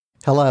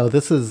Hello,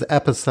 this is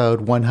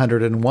episode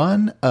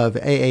 101 of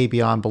AA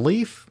Beyond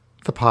Belief,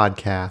 the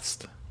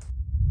podcast.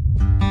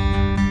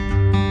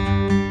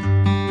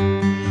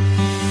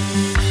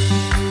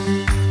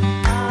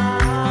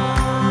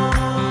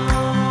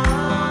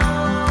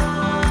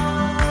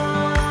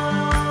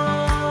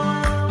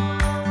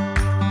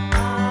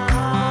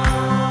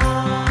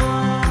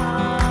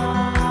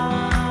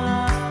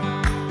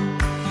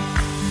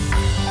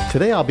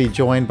 Today I'll be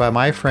joined by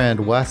my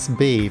friend Wes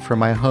B. from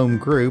my home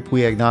group,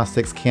 We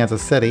Agnostics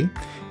Kansas City,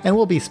 and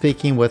we'll be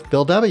speaking with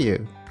Bill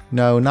W.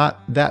 No, not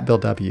that Bill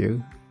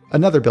W.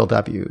 Another Bill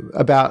W.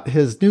 about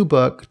his new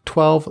book,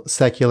 12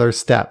 Secular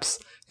Steps,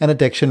 an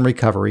Addiction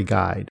Recovery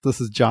Guide.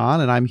 This is John,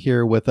 and I'm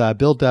here with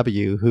Bill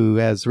W., who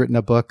has written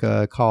a book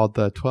called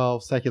The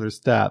 12 Secular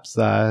Steps.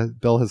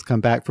 Bill has come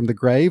back from the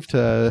grave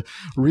to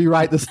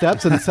rewrite the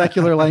steps in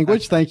secular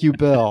language. Thank you,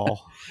 Bill.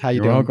 How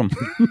you doing? You're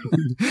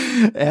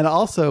welcome. And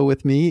also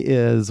with me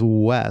is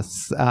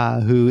Wes,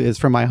 who is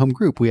from my home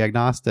group, We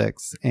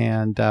Agnostics.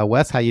 And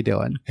Wes, how you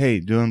doing? Hey,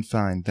 doing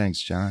fine.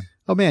 Thanks, John.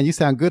 Oh, man, you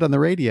sound good on the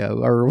radio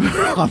or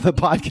on the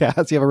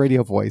podcast. You have a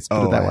radio voice.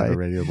 Put it that way. I have a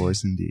radio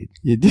voice indeed.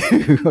 You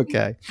do?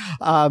 Okay.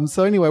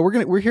 So anyway,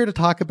 we're here to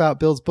talk about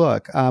Bill's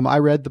book. I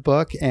read the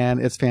book and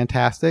it's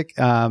fantastic.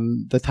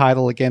 The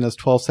title again is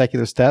 12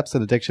 Secular Steps,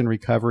 an Addiction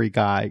Recovery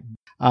Guide.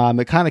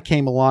 It kind of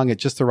came along at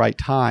just the right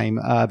time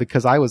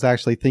because I was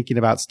actually thinking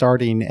about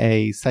starting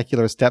a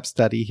secular step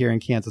study here in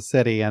Kansas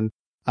City. And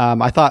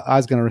I thought I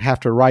was going to have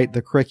to write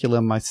the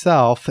curriculum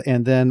myself.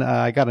 And then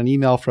I got an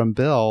email from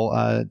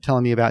Bill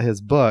telling me about his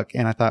book.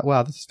 And I thought,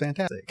 wow, this is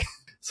fantastic.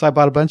 So I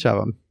bought a bunch of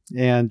them.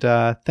 And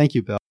thank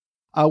you, Bill.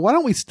 Why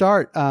don't we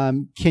start?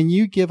 Can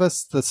you give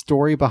us the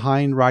story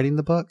behind writing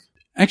the book?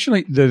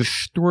 Actually, the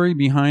story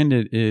behind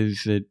it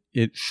is that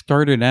it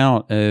started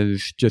out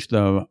as just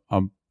a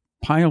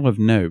pile of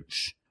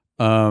notes,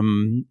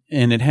 and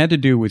it had to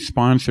do with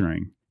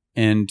sponsoring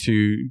and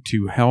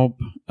to help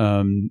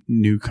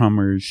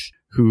newcomers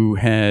who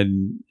had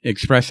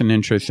expressed an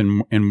interest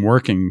in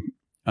working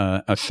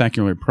a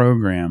secular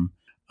program,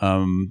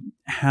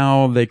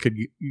 how they could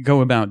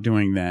go about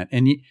doing that.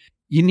 And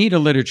you need a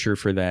literature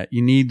for that.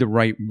 You need the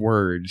right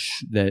words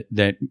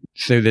that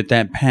so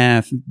that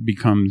path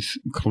becomes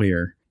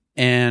clear.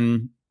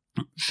 And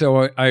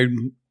so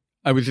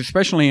I was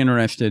especially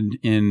interested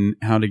in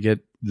how to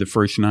get the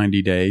first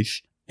 90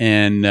 days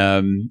and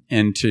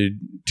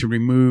to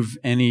remove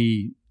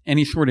any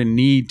sort of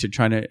need to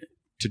try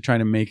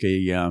to make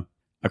a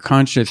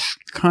conscious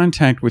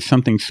contact with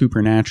something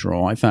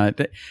supernatural. I thought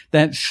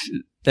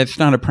that's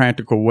not a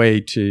practical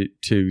way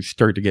to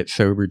start to get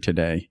sober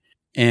today.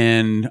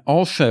 And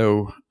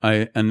also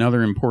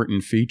another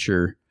important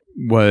feature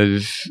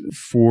was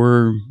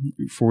for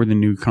the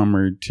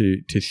newcomer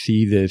to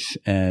see this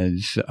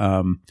as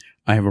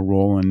I have a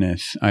role in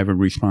this. I have a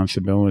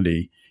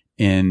responsibility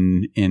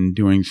in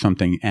doing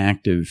something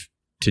active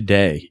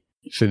today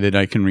so that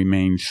I can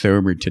remain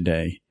sober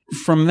today.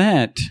 From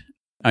that,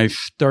 I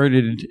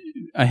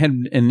had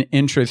an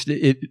interest.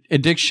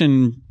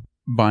 Addiction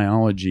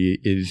biology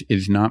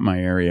is not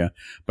my area,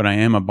 but I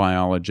am a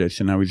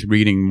biologist, and I was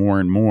reading more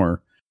and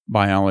more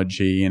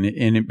biology, and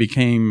it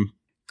became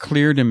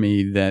clear to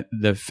me that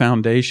the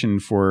foundation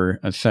for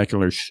a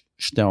secular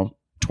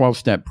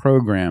 12-step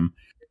program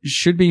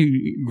should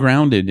be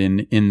grounded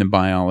in the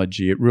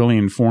biology. It really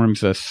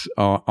informs us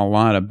a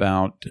lot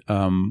about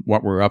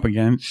what we're up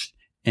against,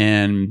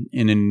 and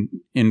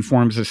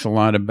informs us a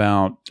lot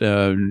about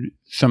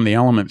some of the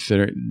elements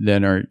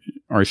that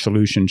our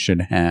solution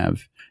should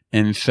have.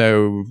 And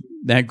so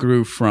that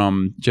grew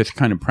from just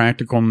kind of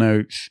practical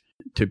notes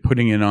to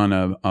putting it on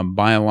a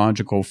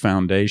biological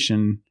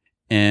foundation,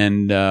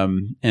 and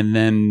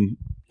then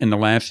in the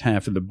last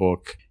half of the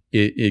book,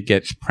 it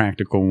gets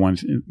practical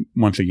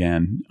once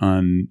again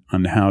on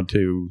how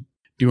to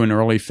do an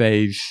early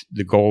phase,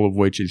 the goal of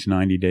which is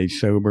 90 days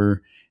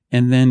sober,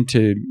 and then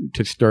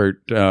to start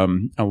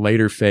a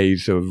later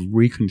phase of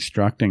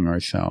reconstructing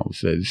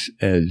ourselves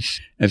as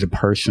a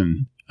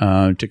person,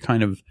 to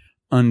kind of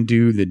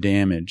undo the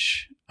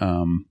damage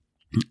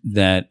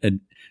that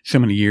so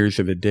many years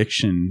of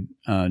addiction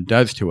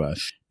does to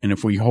us. And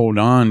if we hold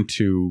on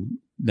to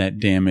that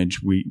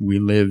damage, we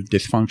live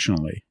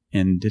dysfunctionally.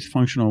 And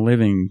dysfunctional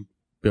living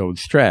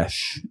builds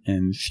stress.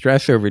 And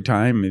stress over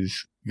time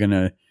is going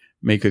to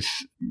make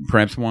us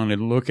perhaps want to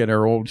look at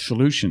our old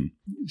solution.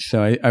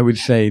 So I would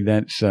say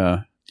that's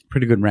a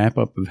pretty good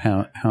wrap-up of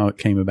how it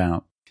came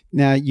about.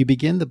 Now, you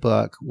begin the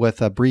book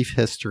with a brief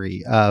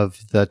history of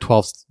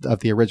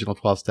the original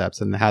 12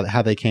 steps and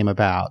how they came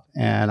about.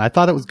 And I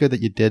thought it was good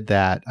that you did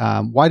that.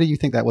 Why do you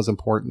think that was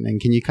important? And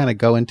can you kind of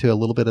go into a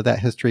little bit of that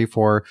history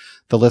for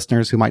the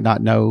listeners who might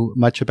not know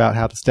much about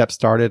how the steps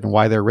started and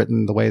why they're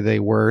written the way they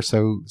were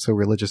so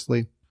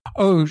religiously?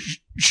 Oh,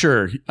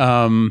 sure.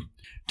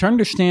 To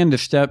understand the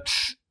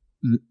steps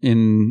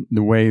in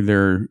the way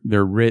they're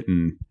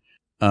written,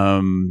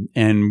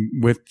 and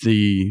with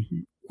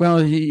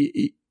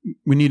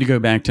we need to go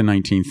back to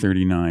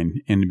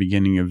 1939 and the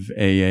beginning of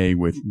AA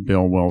with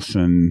Bill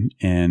Wilson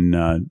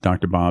and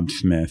Dr. Bob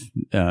Smith.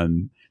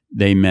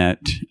 they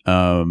met.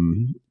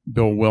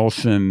 Bill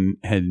Wilson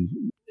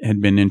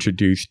had been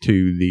introduced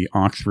to the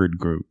Oxford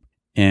group,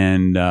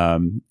 and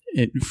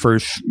it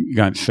first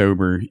got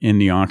sober in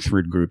the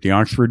Oxford group. The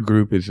Oxford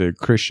group is a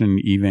Christian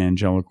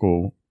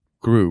evangelical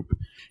group,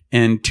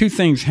 and two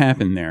things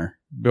happened there.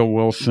 Bill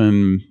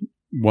Wilson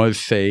was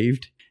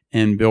saved,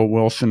 and Bill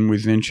Wilson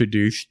was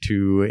introduced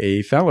to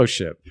a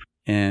fellowship,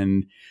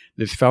 and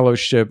this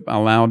fellowship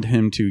allowed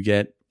him to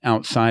get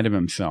outside of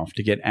himself,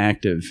 to get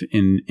active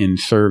in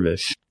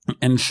service.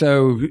 And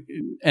so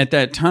at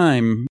that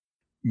time,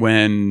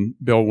 when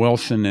Bill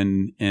Wilson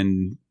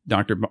and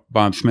Dr.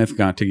 Bob Smith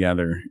got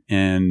together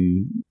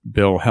and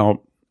Bill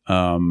helped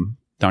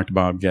Dr.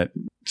 Bob get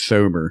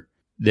sober,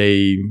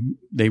 they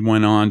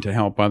went on to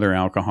help other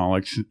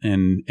alcoholics,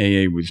 and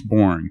AA was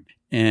born.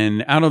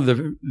 And out of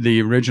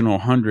the original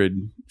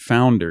 100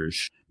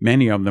 founders,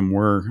 many of them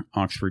were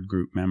Oxford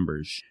group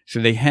members. So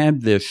they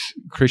had this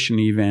Christian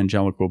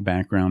evangelical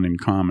background in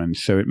common.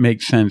 So it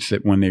makes sense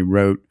that when they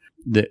wrote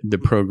the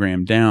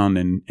program down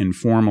and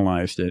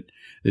formalized it,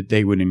 that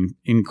they would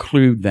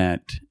include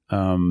that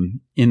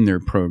in their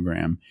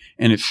program.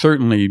 And it's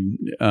certainly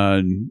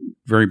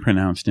very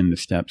pronounced in the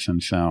steps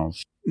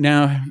themselves.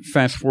 Now,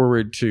 fast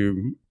forward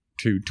to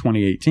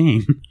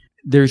 2018,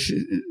 there's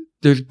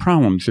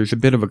problems. There's a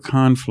bit of a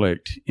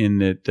conflict in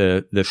that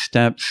the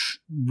steps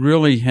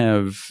really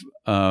have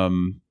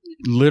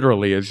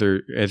literally, as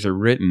they're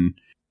written,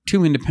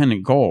 two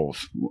independent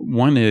goals.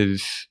 One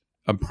is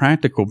a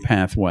practical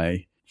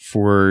pathway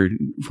for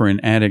an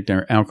addict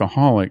or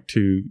alcoholic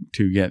to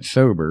get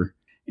sober,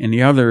 and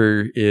the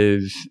other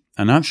is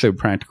a not so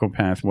practical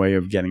pathway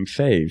of getting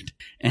saved.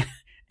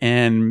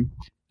 And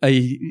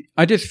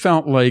I just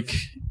felt like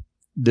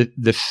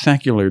the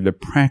secular, the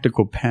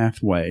practical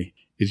pathway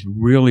is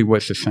really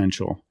what's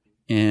essential.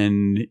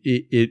 And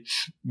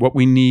it's what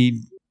we need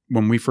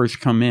when we first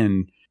come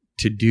in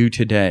to do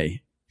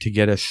today, to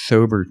get us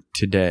sober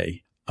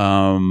today.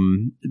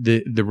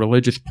 The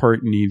religious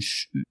part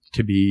needs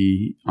to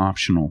be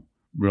optional,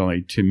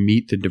 really, to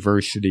meet the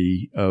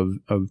diversity of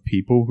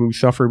people who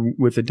suffer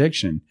with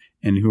addiction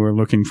and who are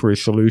looking for a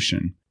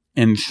solution.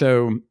 And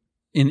so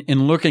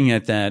in looking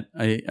at that,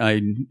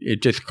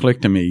 it just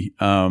clicked to me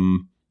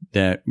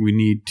that we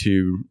need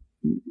to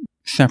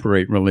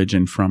separate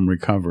religion from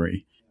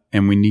recovery,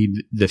 and we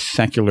need the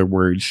secular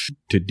words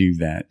to do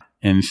that.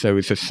 And so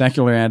it's a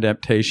secular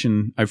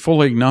adaptation. I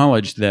fully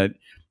acknowledge that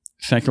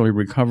secular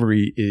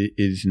recovery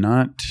is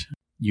not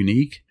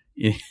unique.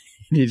 It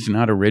is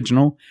not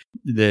original.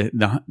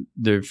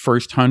 The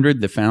first 100,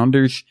 the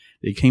founders,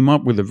 they came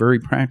up with a very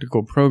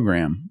practical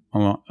program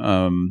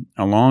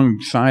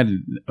alongside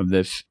of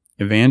this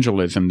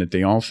evangelism that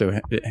they also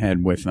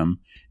had with them.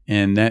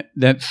 And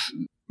that's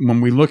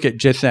when we look at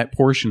just that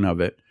portion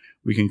of it,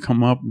 we can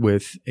come up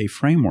with a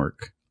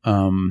framework,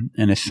 an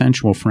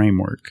essential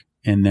framework,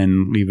 and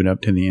then leave it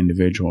up to the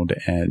individual to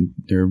add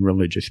their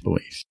religious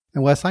beliefs.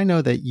 And Wes, I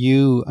know that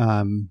you,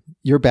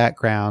 your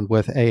background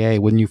with AA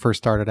when you first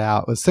started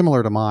out was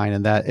similar to mine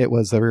in that it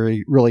was a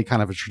really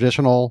kind of a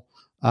traditional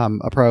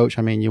approach.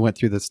 I mean, you went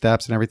through the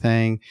steps and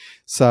everything.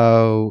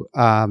 So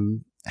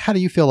how do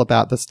you feel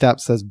about the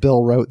steps as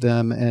Bill wrote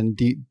them? And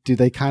do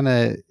they kind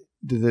of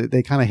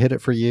hit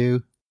it for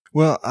you?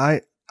 Well,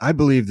 I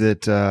believe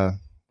that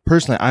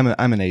personally,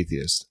 I'm an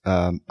atheist.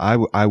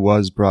 I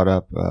was brought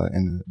up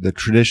in the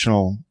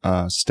traditional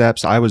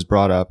steps. I was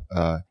brought up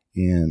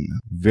in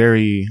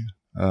very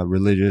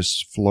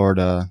religious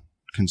Florida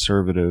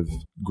conservative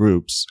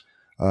groups.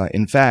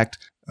 In fact,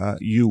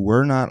 you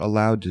were not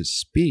allowed to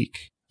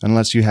speak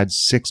unless you had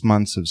 6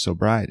 months of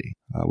sobriety,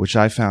 which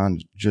I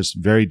found just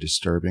very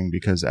disturbing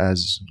because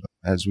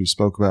as we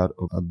spoke about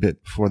a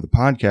bit before the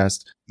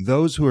podcast,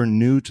 those who are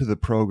new to the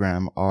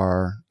program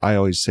are, I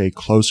always say,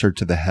 closer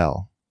to the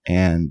hell.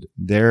 And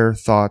their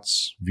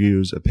thoughts,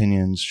 views,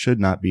 opinions should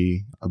not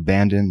be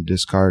abandoned,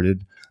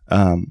 discarded.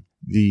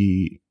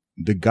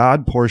 The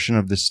God portion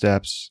of the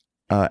steps,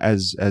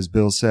 as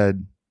Bill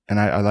said, and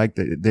I like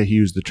that he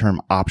used the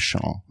term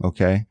optional,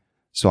 okay?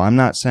 So I'm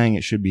not saying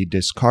it should be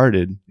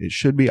discarded. It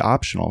should be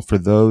optional for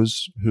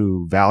those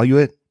who value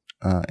it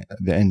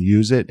and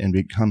use it and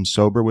become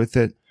sober with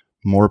it.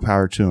 More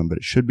power to them, but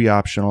it should be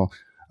optional.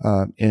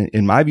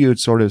 In my view,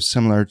 it's sort of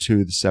similar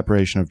to the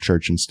separation of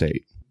church and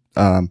state.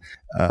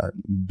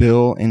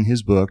 Bill, in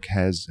his book,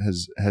 has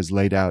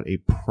laid out a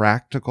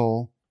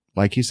practical,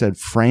 like he said,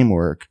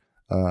 framework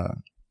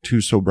to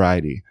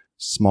sobriety.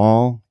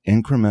 Small,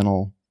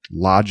 incremental,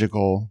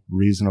 logical,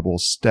 reasonable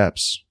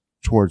steps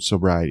towards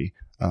sobriety.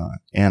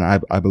 And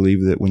I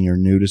believe that when you're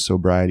new to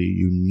sobriety,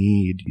 you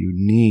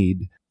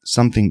need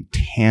something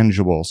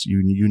tangible. So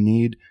you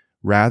need,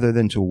 rather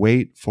than to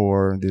wait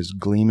for this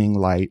gleaming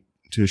light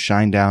to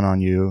shine down on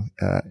you,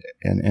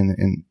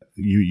 and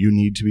you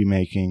need to be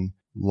making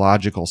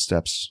logical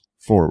steps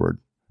forward.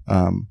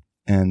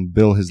 And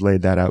Bill has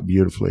laid that out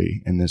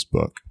beautifully in this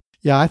book.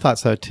 Yeah, I thought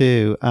so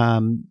too.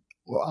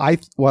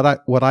 What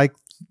I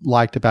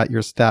liked about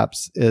your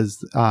steps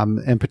is,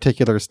 in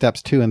particular,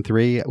 steps 2 and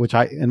 3, which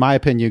in my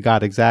opinion, you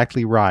got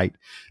exactly right.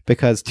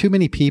 Because too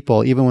many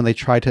people, even when they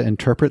try to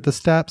interpret the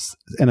steps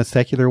in a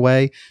secular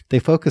way, they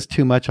focus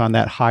too much on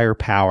that higher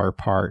power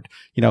part.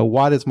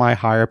 What is my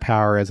higher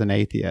power as an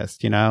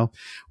atheist,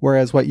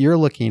 Whereas what you're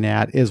looking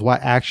at is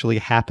what actually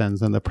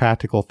happens in the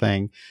practical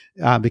thing.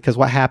 Because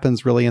what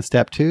happens really in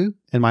step 2,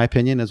 in my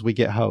opinion, is we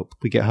get hope.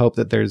 We get hope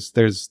that there's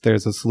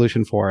a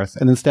solution for us.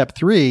 And in step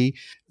 3,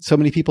 so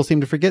many people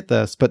seem to forget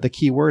this, but the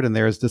key word in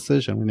there is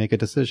decision. We make a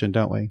decision,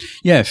 don't we?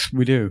 Yes,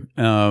 we do.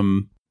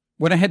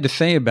 What I had to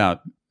say about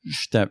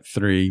step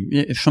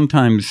 3,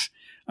 sometimes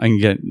I can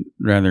get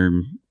rather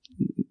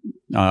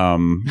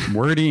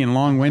wordy and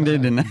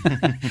long-winded, and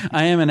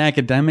I am an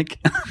academic.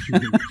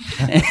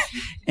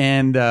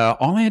 and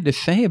all I had to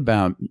say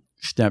about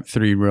step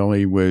 3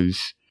 really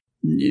was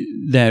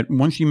that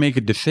once you make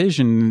a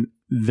decision,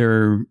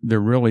 there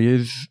really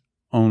is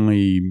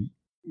only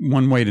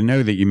one way to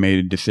know that you made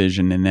a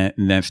decision, and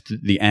that's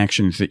the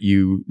actions that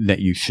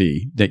you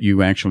see, that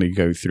you actually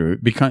go through.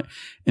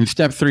 In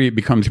step 3, it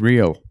becomes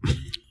real.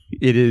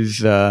 It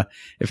is,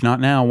 if not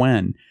now,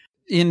 when?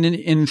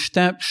 In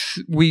steps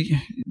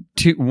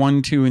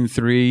 1, 2, and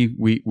 3,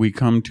 we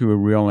come to a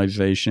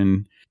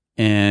realization,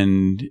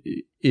 and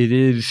it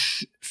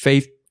is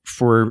faith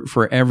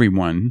for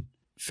everyone.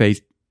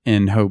 Faith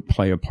and hope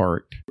play a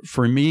part.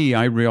 For me,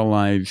 I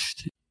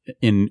realized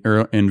in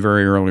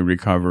very early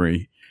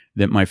recovery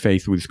that my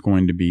faith was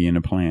going to be in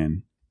a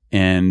plan,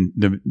 and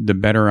the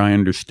better I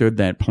understood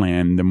that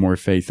plan, the more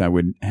faith I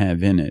would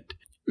have in it.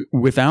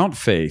 Without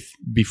faith,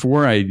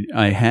 before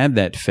I had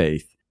that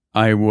faith,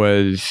 I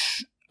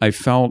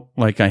felt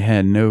like I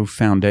had no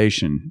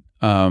foundation.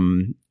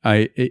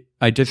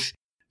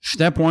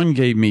 Step 1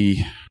 gave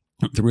me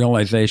the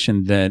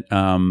realization that,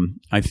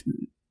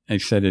 I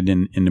said it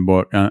in the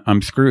book,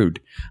 I'm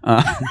screwed.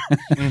 And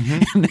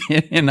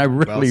I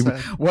really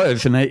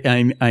was. And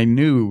I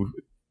knew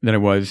that I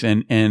was.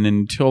 And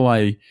until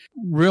I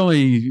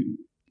really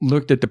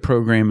looked at the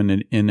program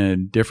in a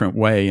different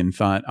way and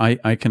thought,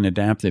 I can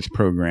adapt this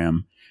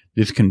program.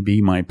 This can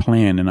be my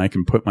plan, and I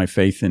can put my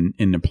faith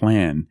in the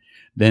plan.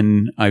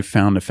 Then I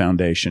found a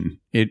foundation.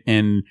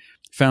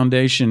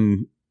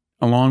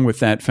 Along with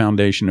that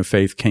foundation of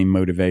faith came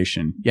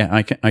motivation. Yeah,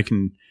 I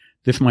can,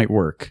 this might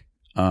work.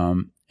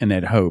 And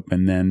that hope.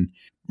 And then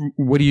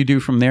what do you do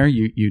from there?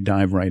 You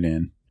dive right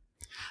in.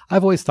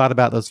 I've always thought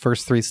about those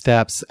first 3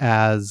 steps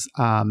as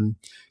kind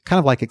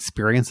of like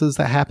experiences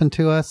that happen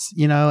to us,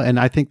 and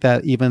I think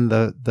that even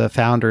the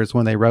founders,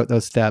 when they wrote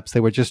those steps, they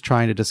were just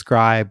trying to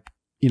describe,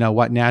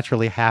 what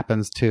naturally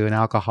happens to an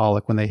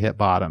alcoholic when they hit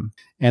bottom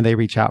and they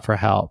reach out for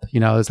help.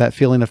 Is that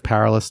feeling of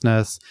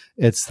powerlessness.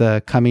 It's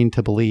the coming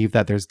to believe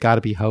that there's got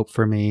to be hope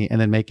for me,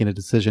 and then making a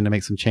decision to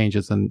make some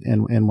changes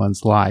in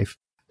one's life.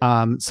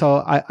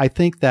 So I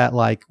think that,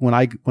 like, when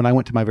I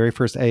went to my very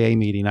first AA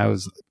meeting, I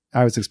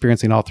was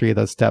experiencing all 3 of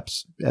those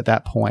steps at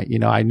that point.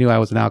 I knew I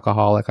was an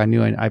alcoholic. I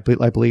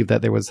believed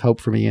that there was hope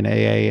for me in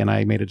AA, and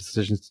I made a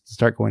decision to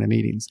start going to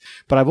meetings.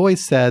 But I've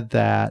always said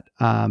that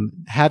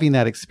having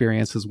that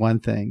experience is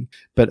one thing,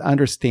 but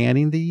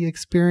understanding the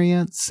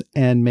experience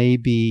and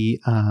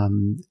maybe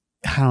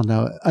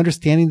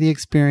understanding the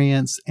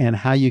experience and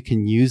how you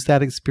can use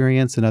that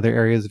experience in other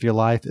areas of your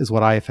life is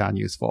what I have found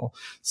useful.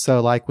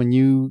 So, like, when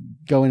you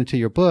go into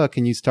your book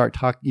and you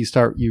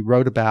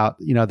wrote about,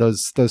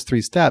 those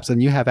 3 steps,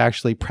 and you have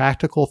actually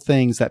practical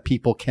things that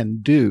people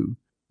can do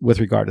with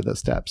regard to those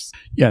steps.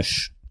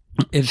 Yes.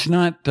 It's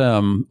not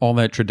all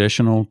that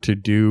traditional to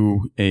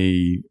do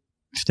a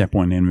step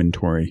 1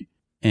 inventory.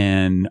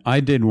 And I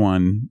did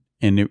one,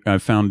 and I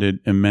found it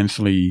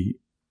immensely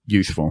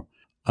useful.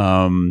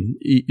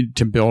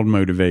 To build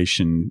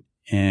motivation.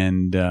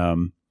 And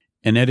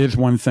that is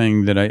one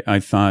thing that I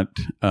thought,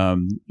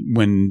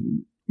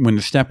 when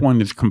the step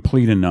 1 is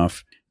complete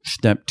enough,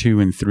 step 2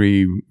 and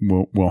 3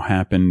 will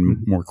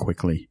happen more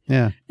quickly.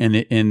 Yeah. And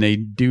they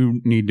do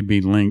need to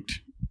be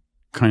linked,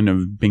 kind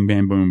of bing,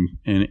 bang, boom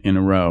in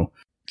a row.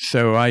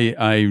 So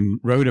I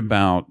wrote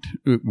about,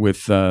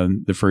 with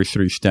the first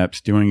 3 steps,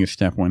 doing a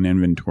step 1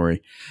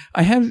 inventory.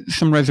 I have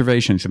some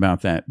reservations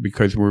about that,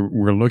 because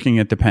we're looking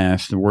at the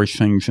past, the worst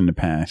things in the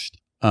past,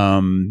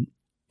 and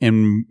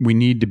we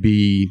need to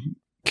be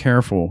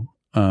careful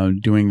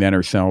doing that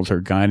ourselves,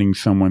 or guiding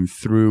someone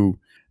through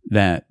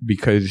that,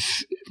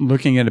 because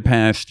looking at the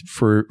past,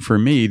 for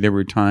me, there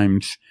were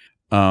times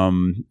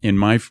in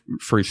my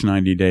first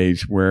 90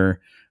 days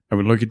where I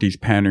would look at these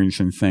patterns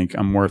and think,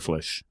 I'm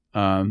worthless.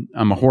 I'm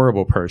a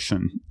horrible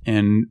person.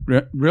 And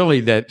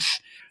really that's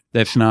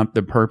not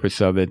the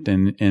purpose of it.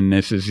 And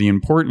this is the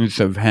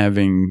importance of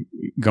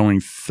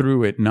going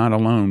through it, not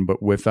alone,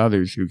 but with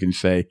others who can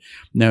say,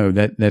 no,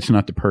 that's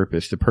not the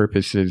purpose. The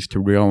purpose is to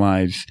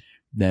realize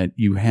that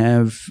you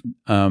have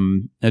a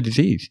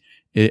disease,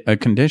 a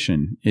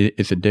condition.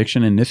 It's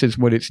addiction, and this is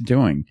what it's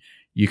doing.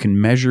 You can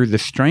measure the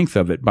strength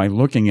of it by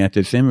looking at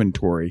this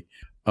inventory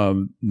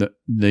of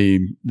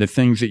the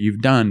things that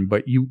you've done.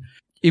 But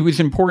it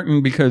was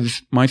important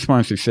because my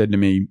sponsor said to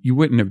me, you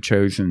wouldn't have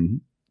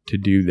chosen to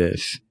do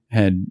this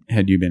had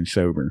you been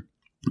sober,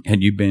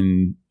 had you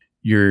been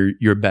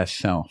your best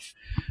self.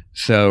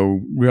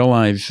 So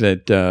realize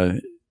that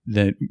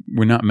that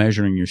we're not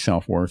measuring your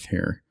self-worth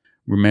here.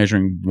 We're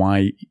measuring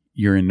why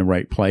you're in the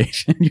right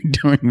place and you're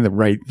doing the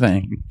right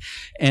thing.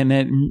 And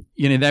then,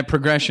 that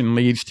progression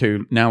leads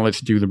to, now let's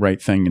do the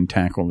right thing and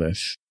tackle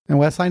this. And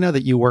Wes, I know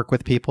that you work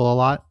with people a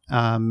lot,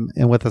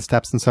 and with the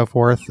steps and so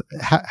forth.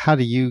 How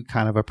do you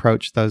kind of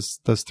approach those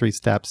 3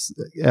 steps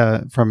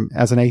from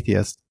as an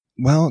atheist?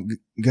 Well,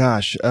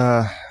 gosh,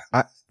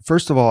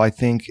 first of all, I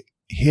think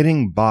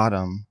hitting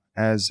bottom,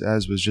 as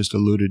was just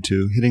alluded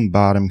to, hitting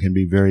bottom can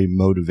be very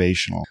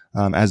motivational.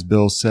 As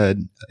Bill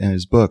said in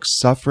his book,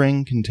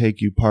 suffering can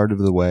take you part of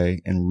the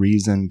way and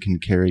reason can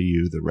carry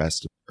you the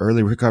rest.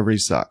 Early recovery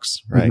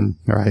sucks, right?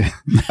 Mm-hmm,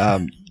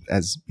 right.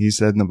 As he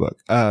said in the book.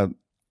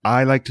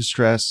 I like to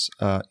stress,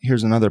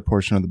 here's another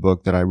portion of the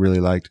book that I really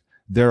liked.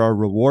 There are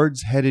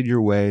rewards headed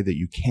your way that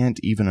you can't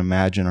even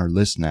imagine or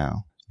list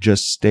now.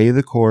 Just stay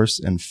the course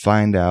and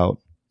find out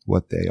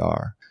what they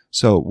are.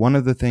 So one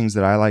of the things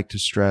that I like to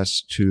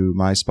stress to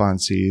my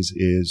sponsees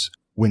is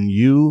when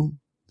you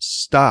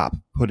stop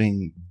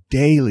putting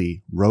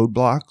daily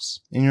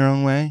roadblocks in your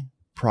own way,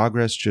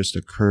 progress just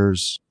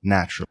occurs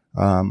naturally.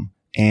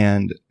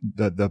 And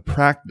the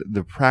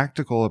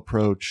practical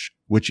approach,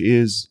 which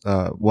is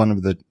one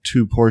of the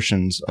 2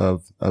 portions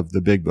of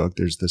the big book.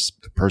 There's the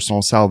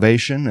personal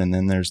salvation, and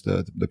then there's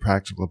the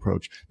practical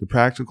approach. The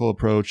practical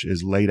approach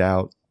is laid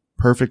out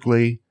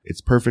perfectly.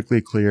 It's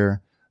perfectly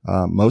clear.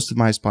 Most of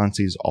my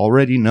sponsees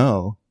already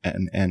know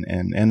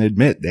and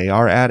admit they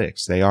are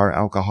addicts, they are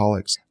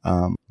alcoholics.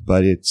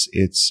 But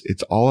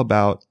it's all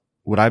about,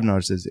 what I've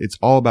noticed is it's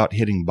all about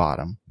hitting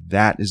bottom.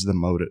 That is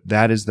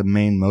the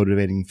main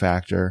motivating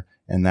factor,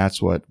 and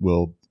that's what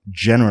will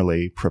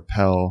generally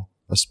propel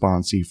a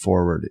sponsee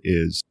forward.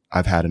 Is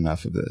I've had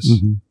enough of this.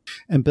 Mm-hmm.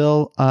 And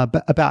Bill,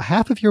 about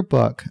half of your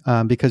book,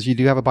 because you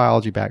do have a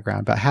biology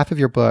background, about half of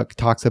your book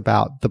talks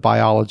about the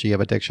biology of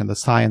addiction, the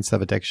science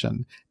of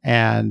addiction,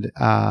 and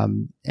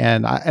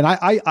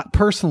I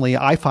personally,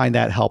 I find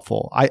that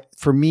helpful.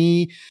 For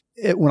me,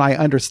 when I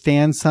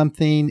understand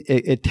something,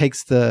 it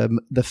takes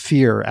the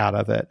fear out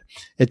of it.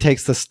 It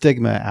takes the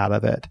stigma out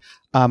of it.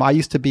 I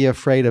used to be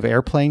afraid of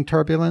airplane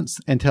turbulence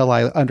until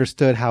I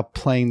understood how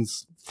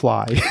planes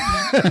fly.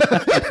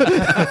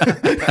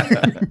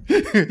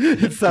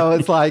 So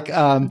it's like,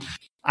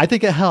 I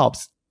think it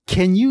helps.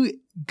 Can you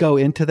go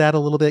into that a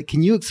little bit?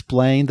 Can you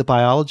explain the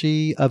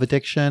biology of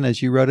addiction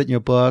as you wrote it in your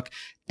book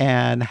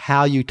and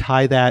how you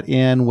tie that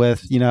in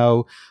with,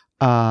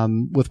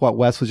 with what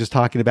Wes was just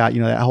talking about,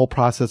 that whole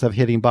process of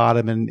hitting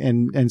bottom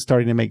and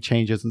starting to make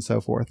changes and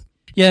so forth?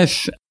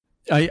 Yes,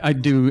 I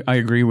do. I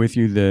agree with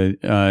you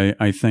that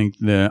I think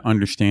the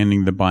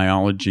understanding the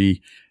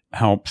biology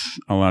helps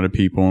a lot of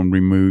people and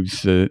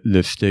removes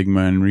the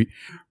stigma and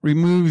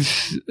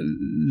removes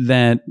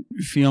that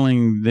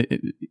feeling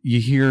that you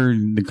hear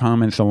the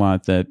comments a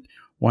lot that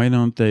why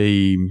don't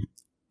they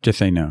just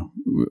say no?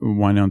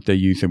 Why don't they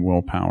use their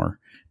willpower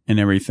and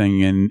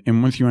everything?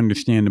 And once you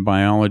understand the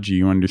biology,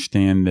 you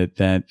understand that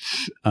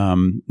that's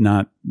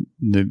not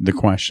the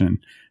question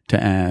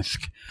to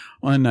ask.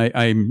 And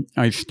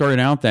I started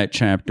out that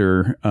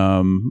chapter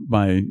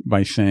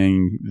by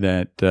saying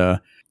that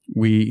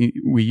we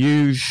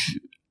use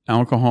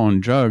alcohol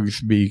and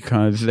drugs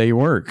because they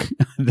work.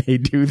 They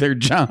do their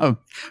job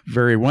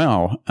very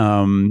well.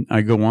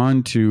 I go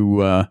on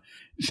to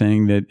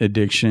saying that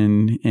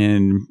addiction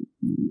and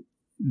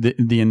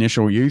the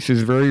initial use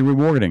is very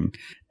rewarding,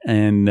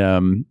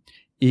 and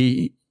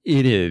it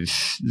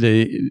is.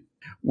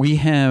 We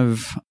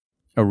have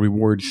a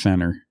reward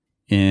center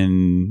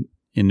in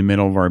the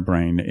middle of our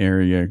brain, the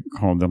area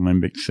called the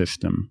limbic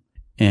system,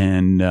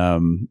 and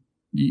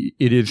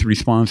it is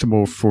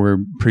responsible for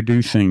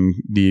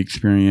producing the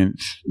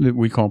experience that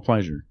we call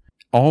pleasure.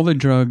 All the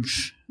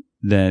drugs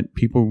that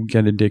people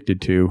get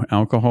addicted to,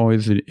 alcohol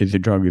is a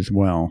drug as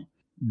well.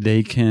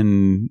 They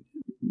can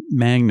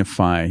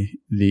magnify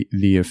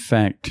the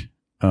effect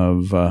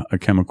of a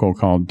chemical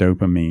called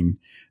dopamine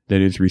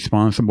that is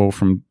responsible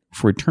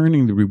for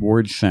turning the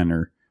reward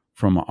center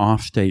from an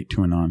off state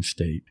to an on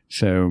state.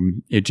 So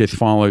it just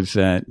follows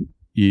that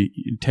you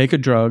take a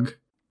drug,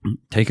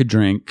 take a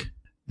drink,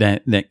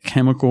 that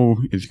chemical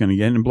is going to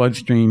get in the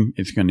bloodstream.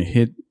 It's going to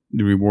hit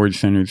the reward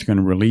center. It's going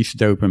to release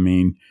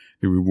dopamine.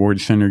 The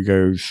reward center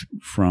goes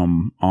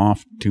from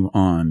off to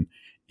on,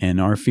 and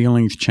our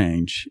feelings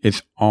change.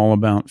 It's all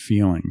about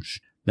feelings.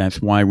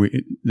 That's why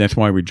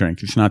we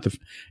drink. It's not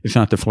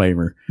the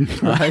flavor.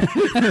 Right?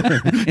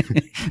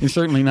 It's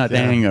certainly not the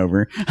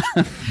hangover.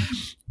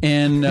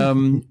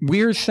 And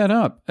we're set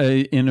up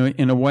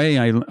in a way.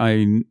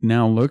 I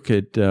now look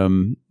at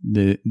the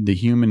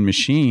human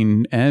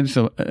machine as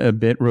a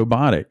bit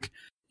robotic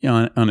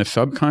on a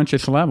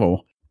subconscious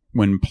level.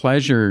 When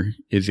pleasure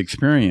is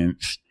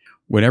experienced,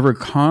 whatever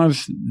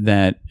caused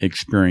that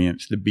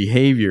experience, the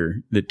behavior,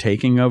 the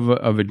taking of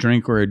a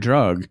drink or a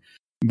drug,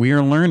 we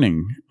are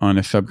learning on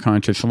a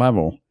subconscious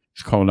level.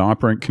 It's called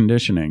operant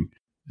conditioning.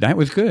 That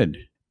was good,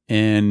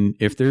 and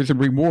if there's a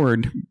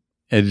reward,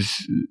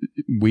 as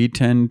we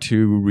tend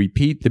to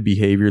repeat the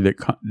behavior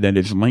that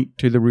is linked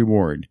to the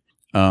reward.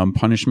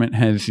 Punishment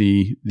has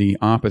the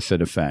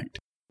opposite effect.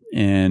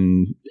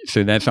 And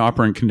so that's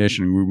operant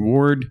conditioning.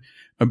 Reward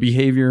a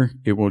behavior,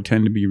 it will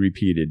tend to be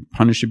repeated.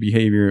 Punish a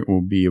behavior, it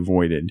will be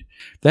avoided.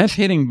 That's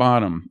hitting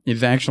bottom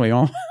is actually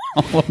all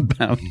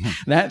about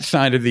that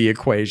side of the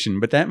equation,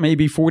 but that may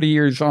be 40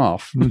 years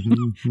off.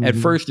 At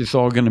first, it's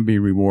all going to be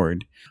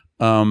reward.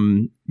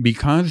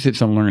 Because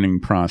it's a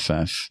learning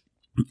process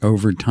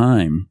over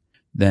time,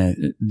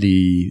 and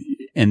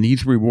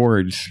these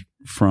rewards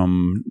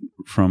from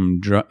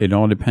drug, it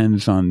all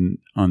depends on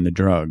the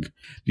drug.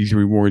 These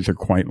rewards are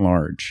quite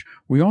large.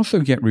 We also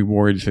get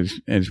rewards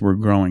as we're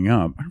growing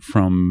up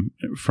from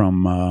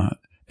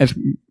as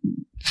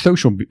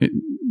social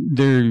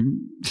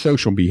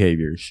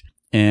behaviors.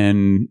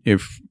 And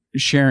if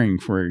sharing,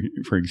 for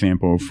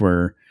example,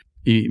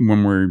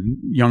 when we're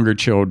younger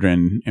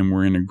children and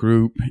we're in a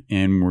group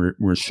and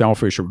we're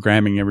selfish or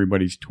grabbing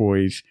everybody's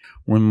toys,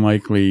 more than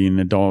likely an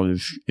adult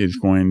is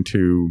going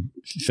to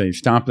say,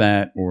 stop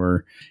that,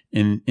 or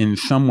in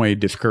some way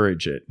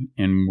discourage it,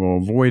 and we'll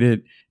avoid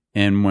it.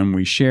 And when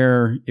we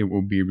share, it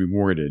will be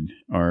rewarded.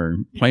 Our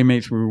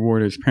playmates will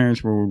reward us,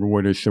 parents will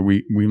reward us, so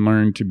we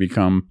learn to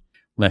become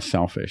less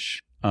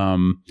selfish.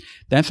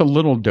 That's a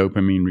little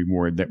dopamine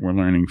reward that we're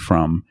learning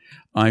from.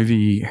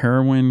 IV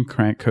heroin,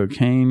 crack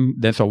cocaine,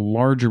 that's a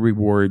larger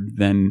reward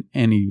than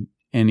any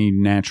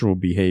natural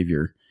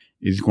behavior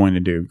is going to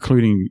do,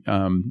 including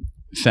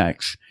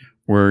sex,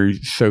 where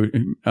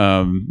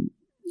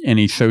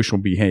any social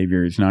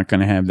behavior is not going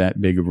to have that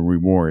big of a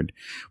reward.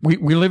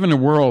 We live in a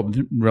world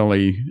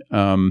really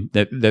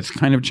that's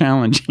kind of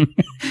challenging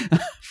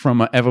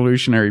from an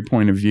evolutionary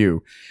point of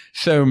view.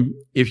 So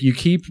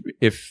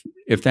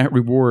if that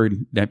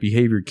reward, that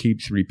behavior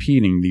keeps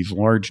repeating, these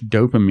large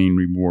dopamine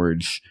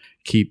rewards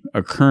keep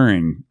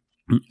occurring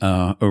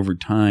over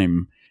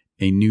time,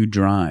 a new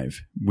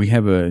drive. We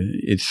have a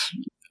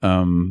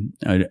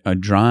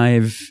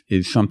drive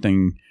is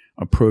something,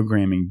 a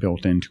programming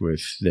built into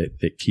us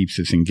that keeps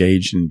us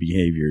engaged in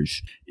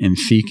behaviors and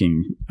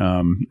seeking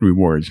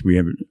rewards. We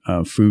have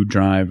a food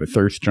drive, a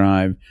thirst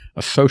drive,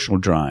 a social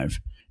drive.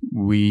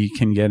 We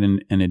can get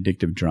an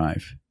addictive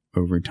drive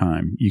over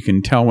time. You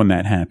can tell when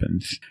that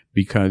happens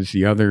because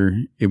it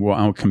will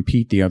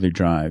outcompete the other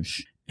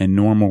drives, and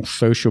normal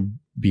social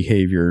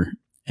behavior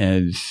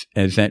as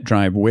that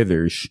drive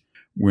withers.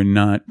 We're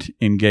not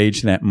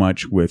engaged that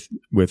much with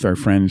our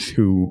friends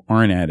who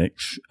aren't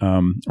addicts,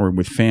 or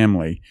with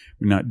family.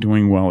 We're not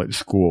doing well at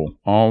school.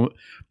 All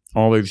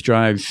those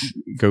drives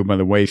go by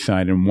the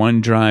wayside, and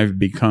one drive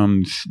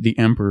becomes the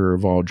emperor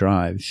of all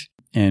drives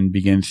and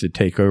begins to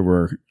take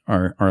over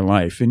our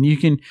life. And you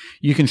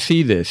can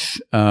see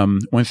this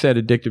once that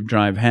addictive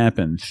drive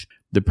happens,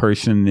 the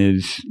person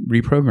is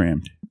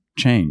reprogrammed,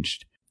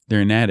 changed.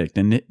 They're an addict,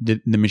 and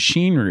the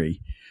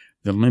machinery,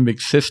 the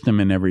limbic system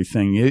and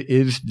everything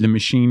is the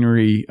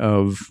machinery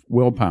of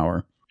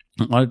willpower.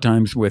 A lot of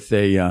times with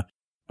a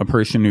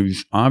person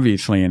who's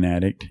obviously an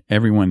addict,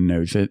 everyone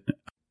knows it.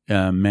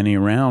 Many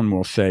around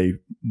will say,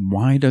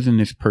 why doesn't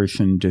this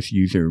person just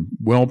use their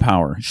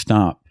willpower?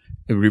 Stop.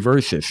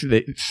 Reverse this.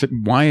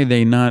 Why are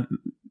they not?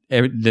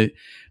 The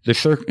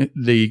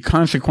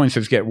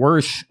consequences get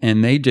worse,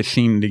 and they just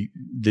seem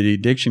the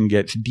addiction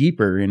gets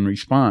deeper in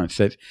response.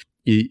 That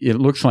it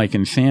looks like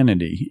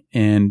insanity,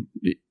 and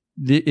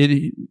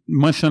it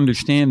must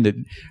understand that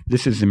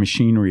this is the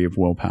machinery of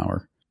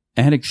willpower.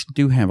 Addicts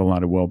do have a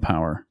lot of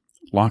willpower.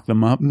 Lock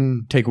them up,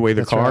 take away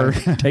the car,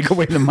 right. Take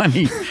away the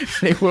money.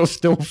 They will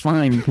still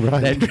find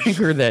that drink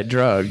or that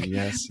drug.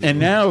 Yes. And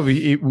now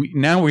we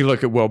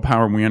look at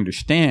willpower and we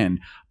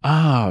understand.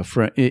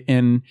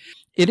 And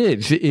it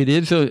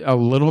is a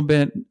little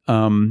bit.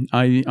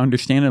 I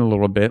understand it a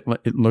little bit.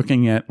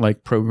 Looking at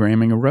like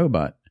programming a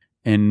robot,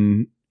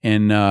 and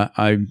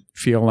I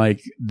feel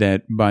like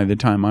that by the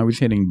time I was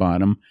hitting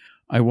bottom,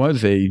 I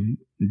was a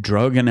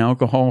drug and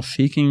alcohol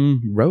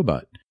seeking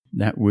robot.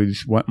 That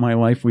was what my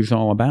life was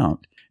all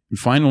about. And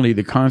finally,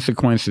 the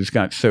consequences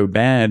got so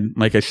bad,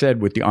 like I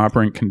said, with the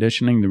operant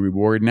conditioning, the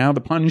reward, now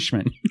the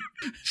punishment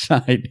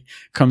side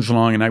comes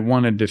along, and I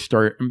wanted to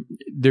start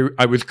there.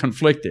 I was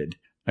conflicted.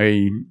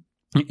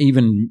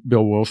 Even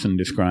Bill Wilson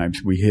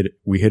describes we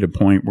hit a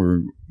point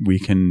where we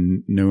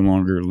can no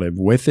longer live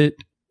with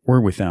it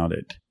or without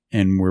it,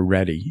 and we're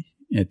ready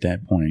at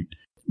that point.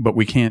 But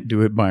we can't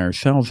do it by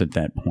ourselves at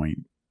that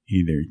point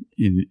either.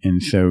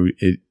 And so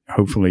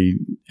hopefully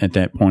at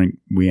that point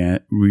we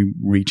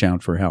reach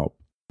out for help.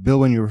 Bill,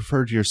 when you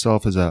refer to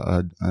yourself as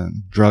a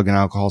drug and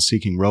alcohol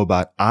seeking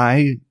robot,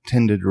 I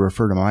tended to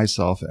refer to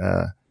myself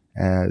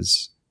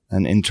as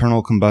an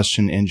internal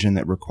combustion engine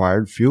that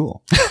required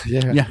fuel.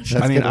 Yeah.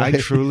 I mean, I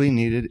truly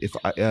needed,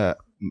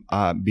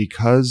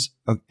 because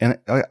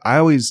I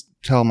always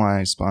tell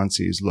my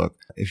sponsees, look,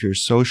 if you're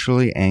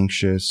socially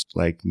anxious,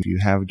 like if you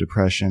have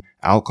depression,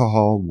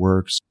 alcohol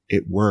works.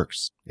 It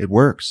works.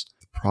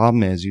 The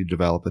Problem is you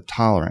develop a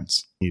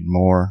tolerance, need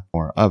more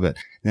of it.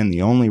 Then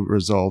the only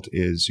result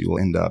is you'll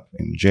end up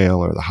in jail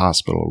or the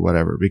hospital or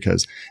whatever,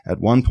 because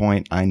at one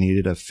point I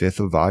needed a fifth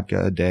of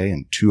vodka a day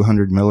and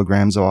 200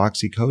 milligrams of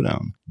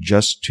oxycodone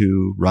just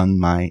to run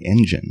my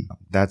engine.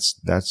 That's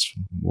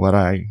what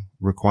I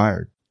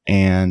required.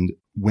 And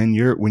when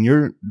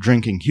you're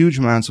drinking huge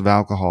amounts of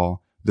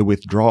alcohol, the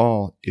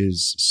withdrawal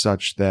is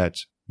such that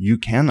you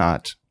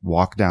cannot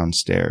walk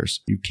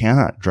downstairs. You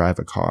cannot drive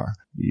a car.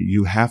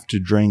 You have to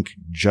drink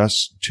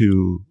just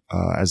to,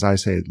 as I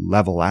say,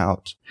 level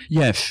out.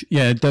 Yes.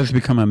 Yeah, it does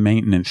become a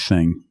maintenance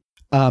thing.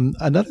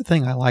 Another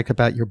thing I like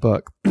about your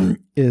book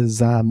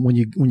is when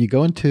you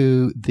go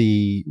into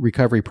the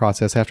recovery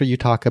process, after you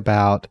talk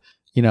about,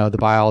 the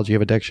biology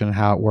of addiction and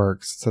how it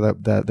works, so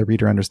that the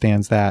reader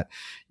understands that,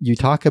 you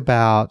talk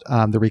about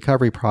the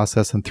recovery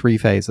process in 3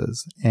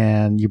 phases,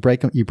 and you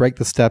break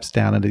the steps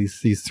down into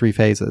these 3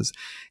 phases,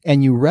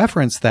 and you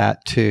reference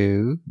that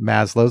to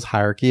Maslow's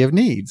hierarchy of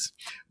needs,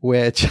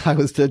 which I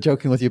was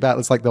joking with you about.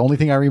 It's like the only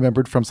thing I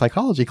remembered from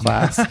psychology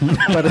class,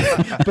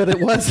 but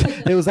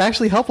it was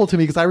actually helpful to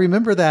me, because I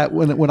remember that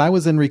when I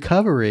was in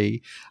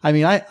recovery. I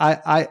mean,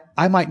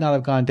 I might not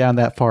have gone down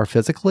that far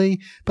physically,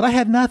 but I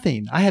had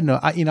nothing. I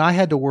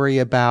had to worry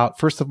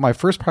about, my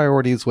first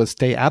priorities was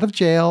stay out of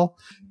jail,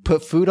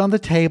 put food on the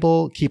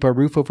table, keep a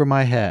roof over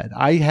my head.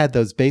 I had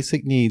those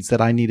basic needs that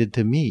I needed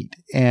to meet.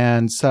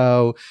 And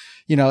so,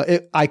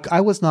 I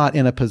was not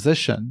in a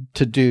position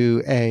to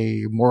do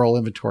a moral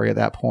inventory at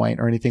that point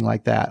or anything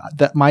like that.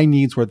 That my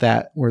needs were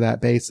that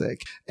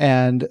basic.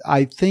 And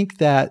I think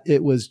that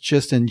it was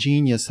just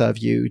ingenious of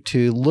you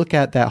to look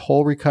at that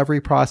whole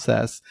recovery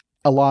process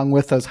along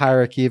with those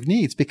hierarchy of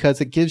needs,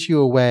 because it gives you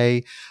a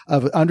way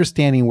of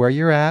understanding where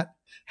you're at,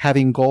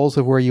 having goals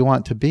of where you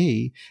want to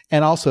be,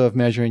 and also of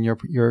measuring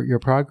your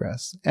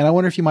progress. And I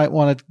wonder if you might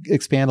want to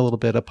expand a little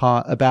bit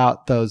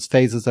about those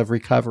phases of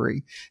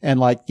recovery, and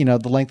the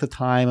length of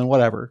time and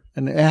whatever,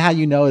 and how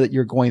you know that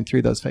you're going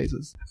through those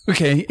phases.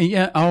 Okay.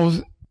 Yeah.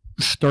 I'll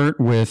start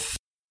with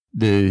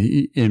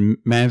in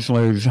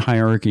Maslow's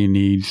hierarchy of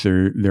needs,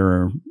 there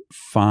are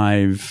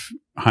 5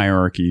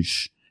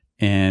 hierarchies,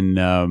 and,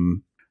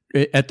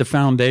 at the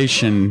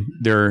foundation,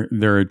 there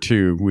are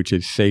 2, which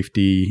is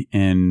safety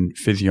and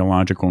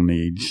physiological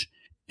needs.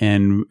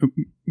 And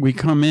we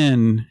come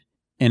in,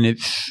 and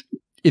it's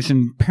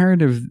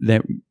imperative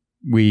that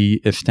we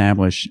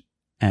establish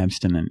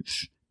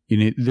abstinence.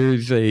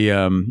 There's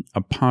a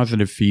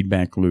positive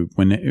feedback loop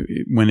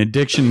when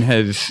addiction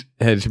has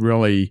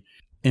really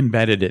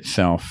embedded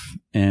itself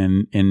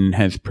and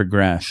has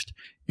progressed.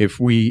 If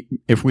we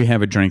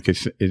have a drink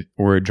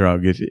or a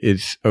drug,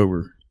 it's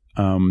over.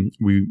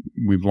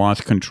 We've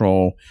lost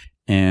control,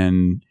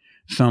 and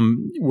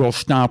we'll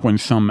stop when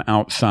some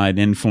outside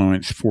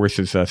influence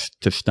forces us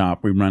to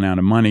stop. We run out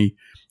of money,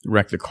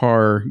 wreck the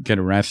car, get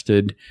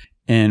arrested.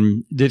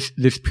 And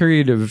this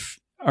period of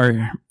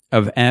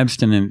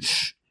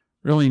abstinence,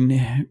 really,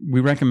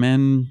 we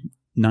recommend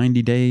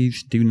 90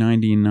 days, do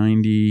 90 and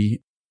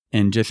 90,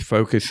 and just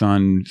focus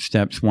on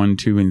steps 1,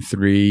 2, and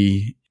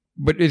 3.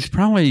 But it's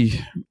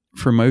probably,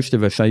 for most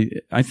of us,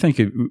 I think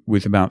it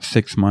was about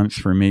 6 months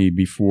for me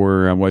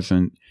before I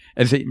wasn't,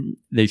 as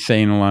they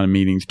say in a lot of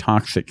meetings,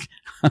 toxic.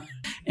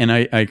 And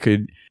I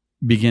could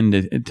begin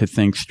to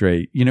think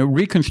straight.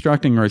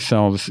 Reconstructing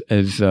ourselves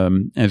as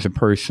a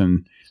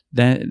person,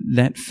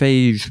 that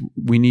phase,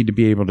 we need to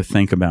be able to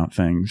think about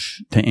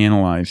things, to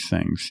analyze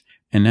things.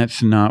 And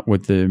that's not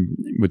what the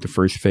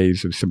first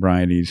phase of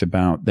sobriety is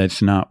about.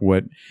 That's not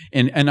what,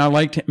 and I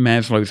liked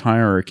Maslow's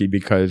hierarchy,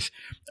 because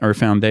our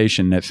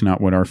foundation, that's not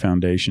what our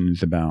foundation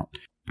is about.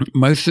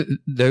 Most of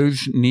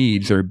those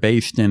needs are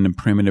based in the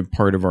primitive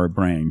part of our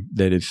brain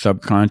that is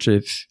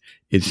subconscious.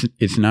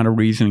 It's not a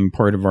reasoning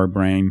part of our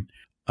brain.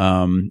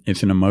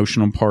 It's an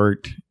emotional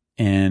part.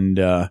 And,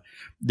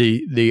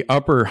 the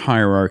upper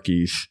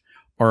hierarchies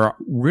are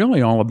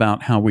really all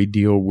about how we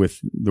deal with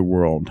the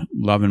world.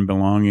 Love and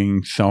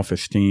belonging,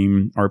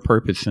 self-esteem, our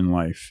purpose in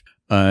life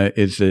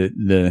is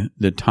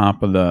the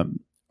top of the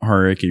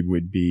hierarchy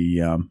would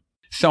be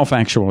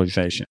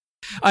self-actualization.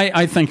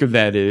 I think of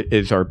that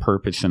as our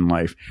purpose in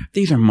life.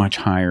 These are much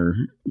higher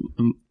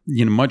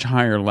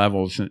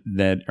levels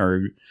that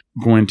are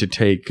going to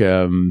take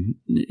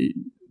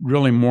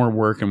really more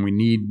work, and we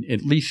need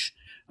at least,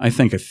 I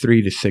think, a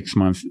 3 to 6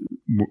 month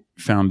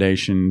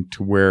foundation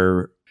to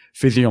where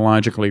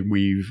physiologically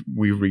we've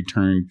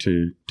returned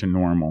to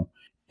normal.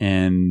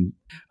 And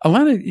a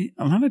lot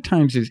of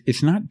times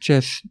it's not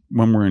just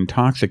when we're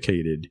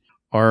intoxicated.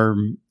 Our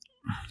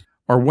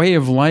way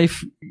of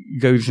life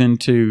goes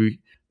into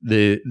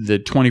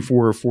the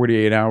 24 or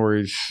 48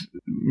 hours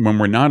when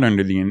we're not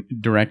under the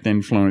direct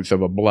influence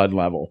of a blood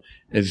level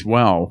as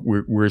well.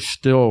 We're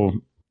still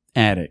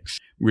addicts.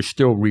 We're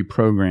still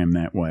reprogrammed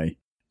that way.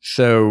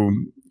 So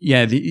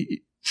yeah,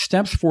 the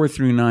steps 4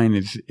 through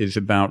 9 is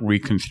about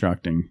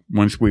reconstructing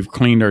once we've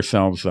cleaned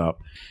ourselves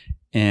up.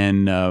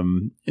 And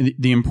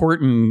the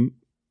important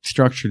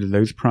structure to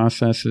those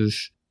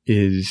processes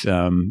is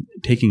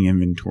taking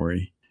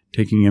inventory.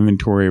 taking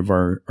inventory of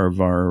our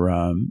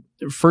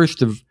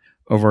first of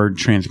our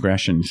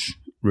transgressions,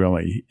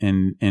 really,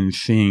 and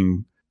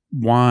seeing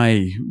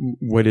why,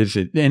 what is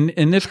it?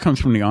 And this comes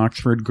from the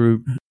Oxford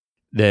group,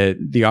 that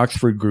the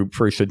Oxford group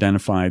first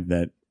identified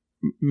that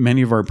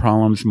many of our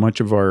problems, much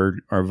of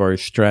our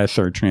stress,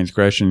 our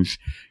transgressions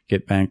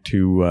get back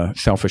to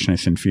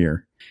selfishness and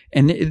fear.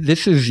 And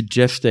this is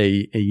just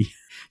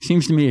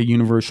seems to me a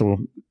universal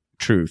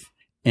truth.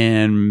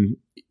 And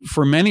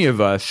for many of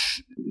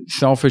us,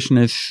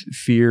 selfishness,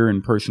 fear,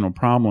 and personal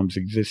problems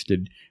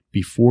existed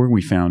before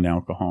we found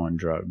alcohol and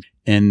drugs.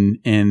 And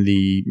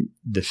the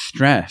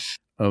stress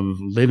of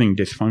living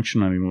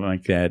dysfunctionally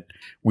like that,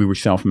 we were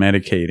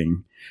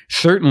self-medicating.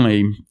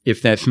 Certainly,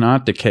 if that's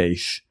not the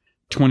case,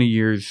 20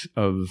 years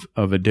of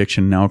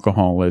addiction and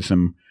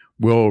alcoholism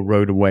will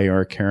erode away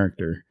our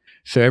character.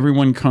 So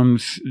everyone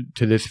comes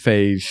to this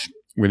phase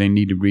where they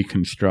need to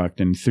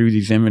reconstruct. And through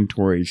these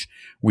inventories,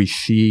 we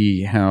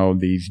see how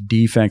these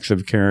defects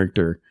of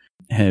character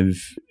have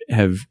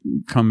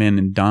come in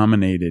and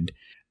dominated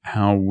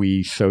how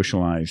we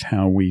socialize,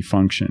 how we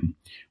function.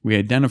 We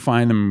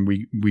identify them,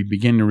 we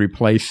begin to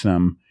replace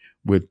them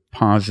with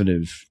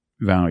positive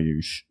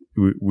values.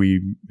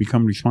 We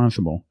become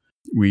responsible.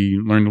 We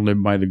learn to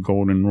live by the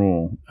golden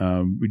rule.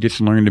 We just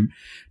learn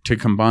to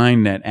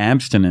combine that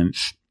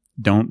abstinence,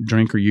 don't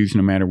drink or use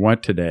no matter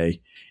what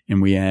today,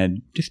 and we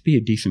add, just be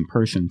a decent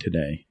person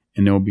today,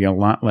 and there will be a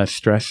lot less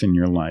stress in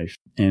your life.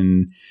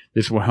 And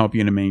this will help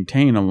you to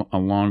maintain a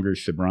longer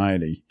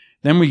sobriety.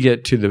 Then we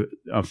get to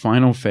a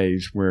final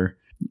phase where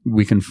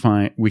we can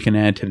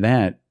add to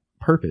that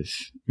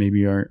purpose.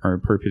 Maybe our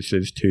purpose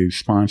is to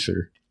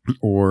sponsor,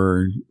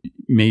 or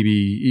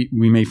maybe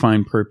we may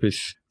find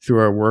purpose through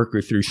our work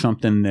or through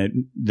something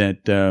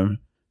that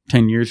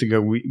 10 years ago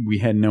we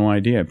had no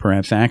idea,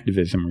 perhaps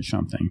activism or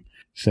something.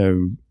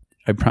 So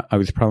I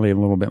was probably a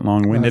little bit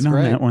long-winded on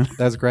that one.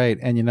 That's great.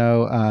 And,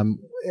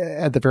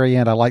 at the very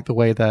end, I like the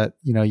way that,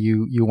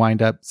 you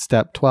wind up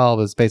step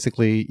 12 is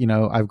basically,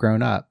 I've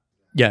grown up.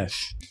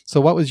 Yes. So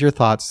what was your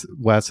thoughts,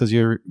 Wes, as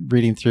you're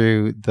reading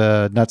through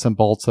the nuts and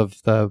bolts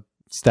of the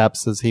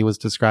steps as he was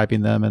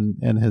describing them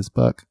in his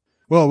book?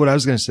 Well, what I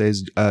was going to say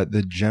is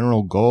the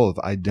general goal of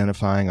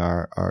identifying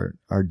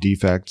our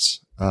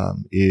defects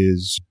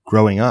is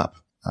growing up.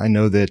 I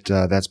know that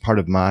that's part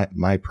of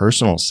my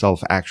personal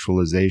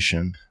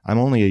self-actualization. I'm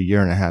only a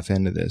year and a half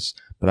into this,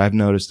 but I've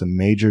noticed a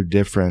major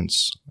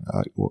difference.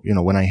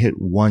 When I hit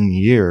 1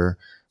 year,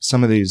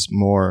 some of these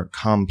more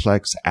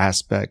complex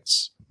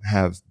aspects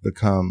have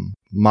become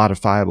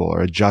modifiable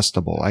or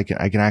adjustable. I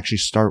can actually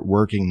start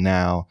working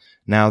now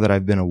that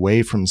I've been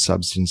away from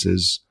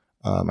substances.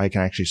 I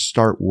can actually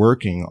start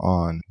working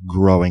on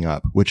growing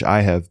up, which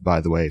I have, by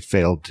the way,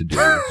 failed to do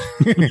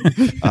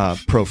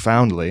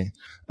profoundly.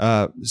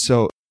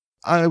 So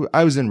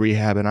I was in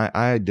rehab and I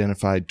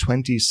identified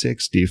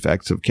 26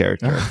 defects of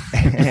character,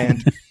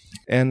 and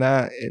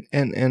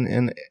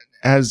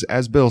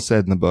as Bill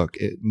said in the book,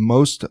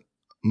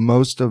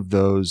 most of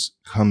those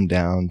come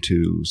down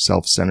to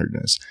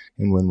self-centeredness.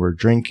 And when we're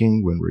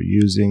drinking, when we're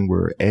using,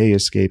 we're A,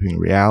 escaping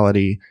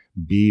reality,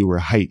 B, we're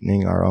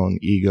heightening our own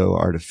ego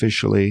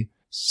artificially,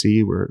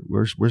 C,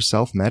 we're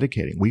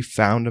self-medicating. We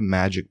found a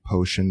magic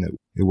potion that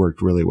it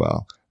worked really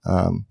well.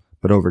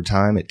 But over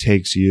time, it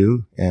takes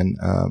you and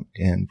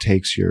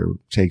takes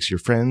your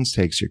friends,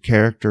 takes your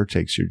character,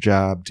 takes your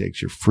job,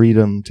 takes your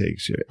freedom,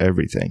 takes your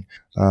everything.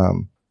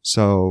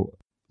 So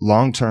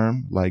long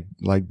term,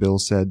 like Bill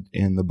said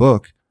in the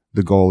book,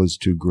 the goal is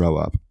to grow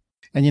up.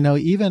 And,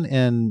 even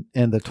in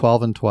the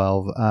 12 and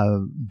 12,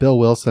 Bill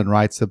Wilson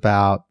writes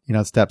about,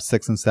 steps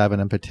 6 and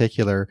 7 in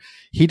particular.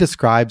 He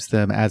describes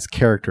them as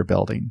character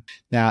building.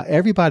 Now,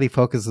 everybody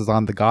focuses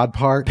on the God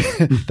part,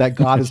 that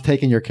God is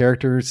taking your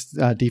character's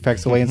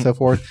defects away and so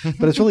forth.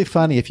 But it's really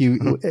funny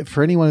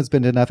for anyone who's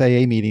been to enough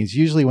AA meetings,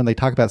 usually when they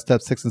talk about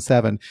steps 6 and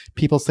 7,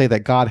 people say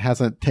that God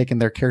hasn't taken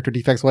their character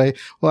defects away.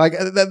 Well,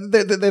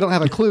 they don't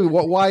have a clue.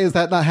 Why is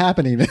that not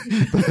happening?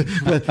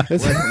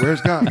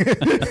 Where's God?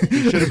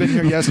 He should have been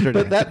here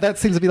yesterday. But that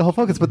seems to be the whole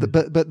focus. But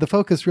the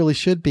focus really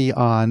should be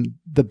on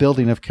the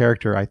building of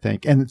character, I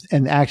think, and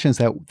actions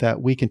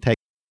that we can take.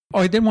 Oh,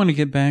 I did want to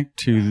get back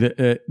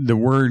to the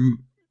word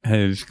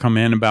has come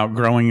in about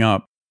growing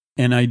up,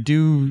 and I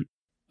don't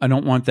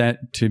want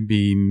that to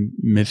be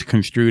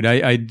misconstrued.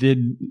 I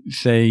did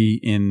say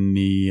in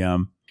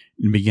the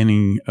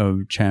beginning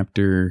of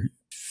chapter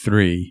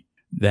 3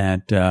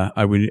 that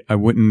I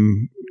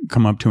wouldn't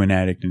come up to an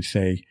addict and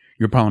say,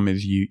 your problem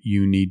is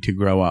you need to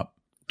grow up.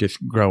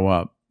 Just grow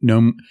up.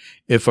 No,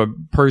 if a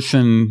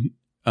person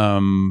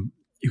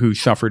who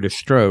suffered a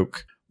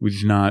stroke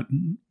was not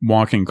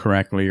walking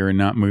correctly or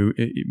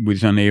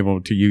was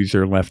unable to use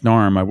their left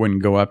arm, I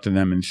wouldn't go up to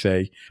them and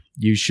say,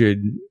 you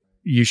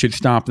should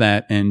stop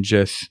that and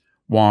just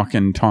walk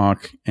and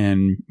talk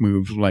and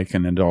move like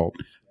an adult.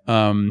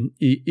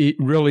 It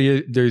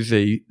really, there's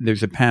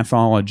a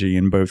pathology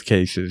in both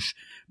cases.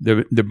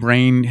 The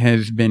brain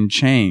has been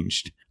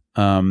changed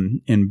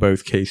in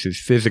both cases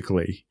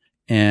physically,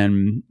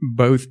 and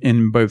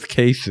in both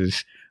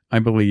cases, I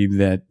believe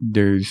that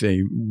there's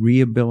a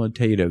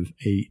rehabilitative,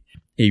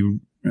 a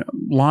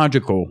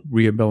logical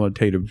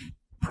rehabilitative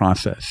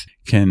process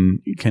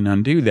can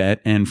undo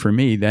that. And for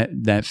me,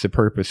 that's the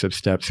purpose of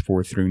steps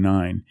 4 through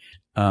 9.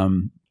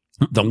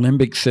 The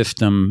limbic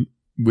system,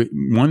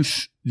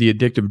 once the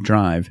addictive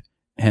drive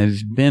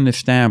has been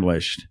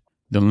established,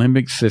 the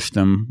limbic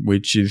system,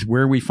 which is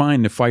where we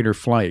find the fight or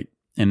flight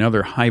and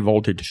other high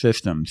voltage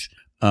systems,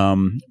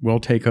 will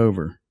take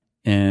over.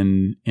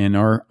 And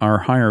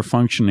our higher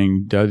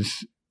functioning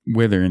does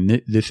wither.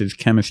 And this is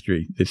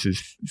chemistry. This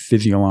is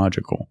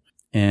physiological.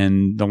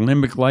 And the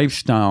limbic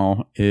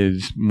lifestyle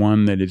is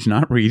one that is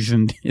not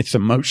reasoned. It's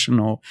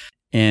emotional.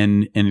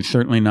 And it's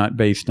certainly not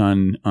based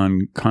on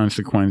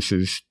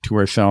consequences to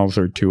ourselves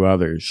or to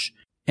others.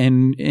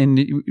 And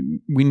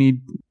we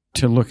need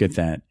to look at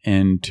that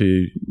and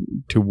to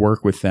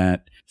work with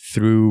that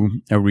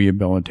through a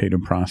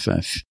rehabilitative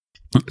process.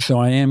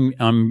 So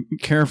I'm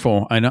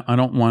careful. I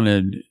don't want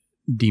to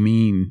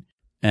demean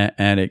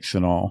addicts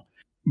at all.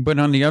 But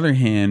on the other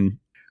hand,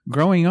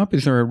 growing up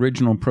is our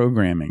original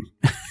programming.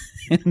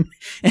 And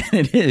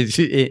it is.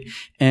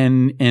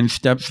 And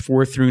steps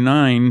 4 through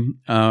 9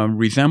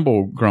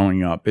 resemble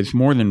growing up. It's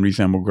more than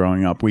resemble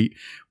growing up. We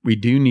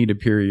do need a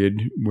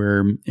period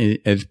where,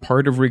 as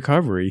part of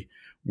recovery,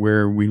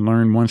 where we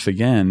learn once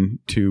again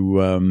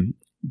to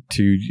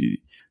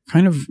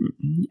kind of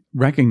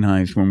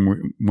recognize when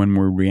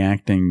we're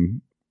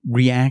reacting.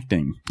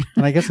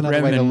 And I guess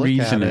another way to look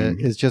at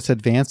it is just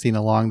advancing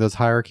along those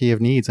hierarchy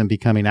of needs and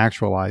becoming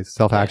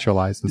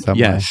self-actualized in some way.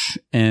 Yes,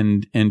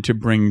 and to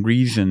bring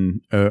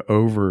reason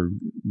over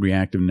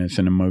reactiveness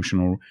and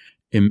emotional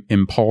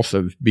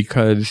impulsive,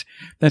 because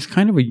that's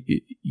kind of a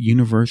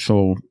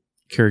universal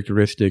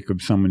characteristic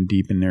of someone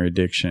deep in their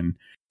addiction.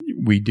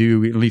 We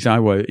do, at least I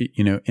was,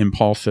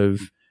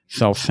 impulsive,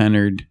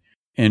 self-centered,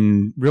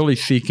 and really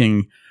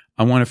seeking,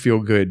 I want to feel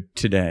good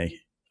today.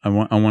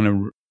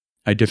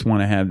 I just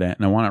want to have that,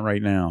 and I want it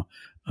right now.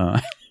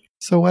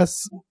 So,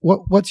 Wes,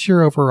 what's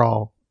your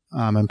overall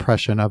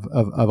impression of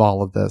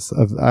all of this?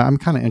 I'm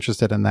kind of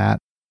interested in that.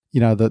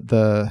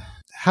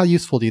 How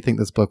useful do you think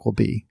this book will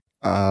be?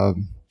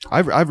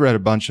 I've read a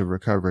bunch of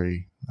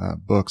recovery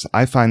books.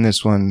 I find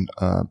this one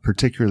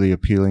particularly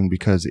appealing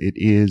because it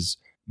is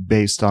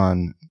based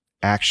on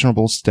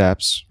actionable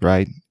steps.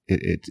 Right?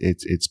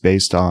 It's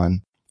based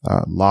on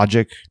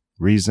logic,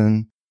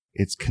 reason.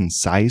 It's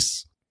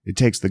concise. It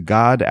takes the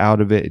God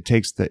out of it. It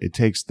takes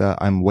the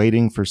I'm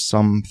waiting for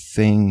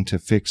something to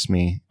fix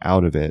me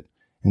out of it,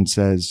 and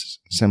says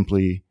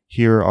simply,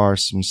 here are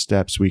some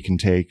steps we can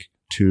take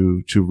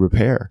to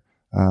repair.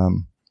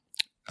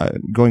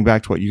 Going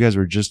back to what you guys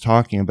were just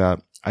talking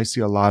about, I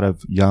see a lot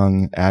of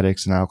young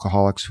addicts and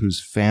alcoholics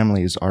whose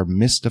families are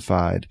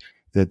mystified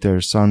that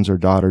their sons or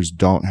daughters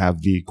don't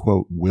have the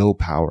quote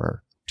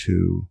willpower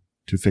to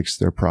fix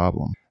their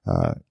problem.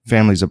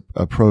 Families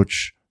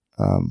approach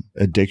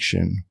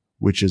addiction,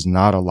 which is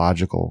not a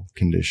logical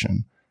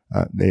condition.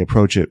 They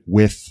approach it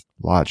with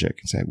logic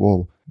and say,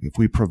 well, if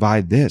we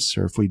provide this,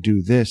 or if we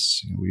do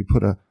this, we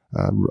put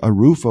a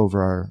roof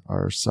over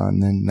our son,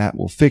 then that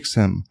will fix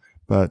him.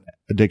 But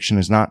addiction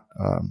is not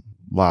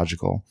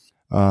logical.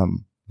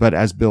 But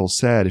as Bill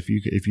said, if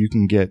you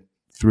can get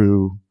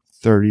through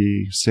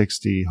 30,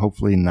 60,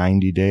 hopefully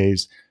 90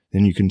 days,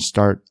 then you can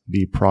start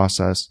the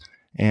process.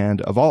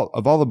 And of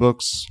all the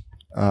books,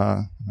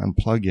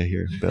 unplug you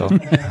here, Bill.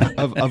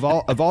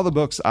 of all the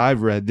books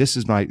I've read, this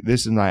is my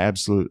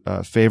absolute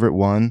favorite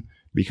one,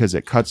 because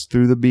it cuts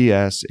through the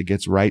BS. It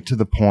gets right to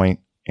the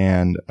point,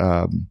 and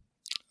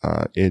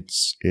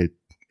it's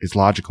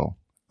logical.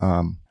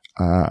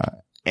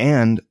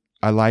 And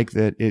I like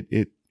that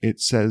it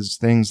says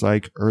things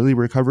like early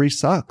recovery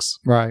sucks.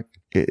 Right.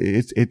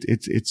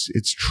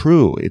 It's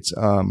true. It's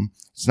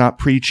not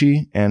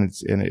preachy, and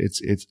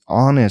it's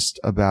honest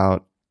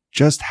about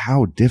just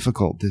how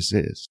difficult this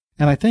is.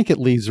 And I think it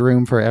leaves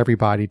room for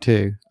everybody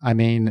too. I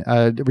mean,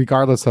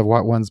 regardless of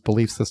what one's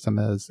belief system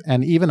is.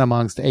 And even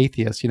amongst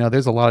atheists,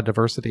 there's a lot of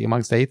diversity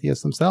amongst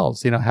atheists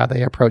themselves, how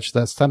they approach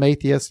this. Some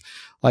atheists,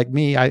 like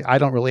me, I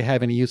don't really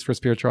have any use for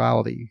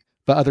spirituality,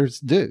 but others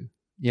do,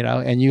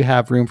 and you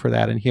have room for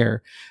that in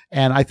here.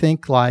 And I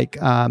think I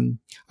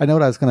know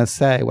what I was going to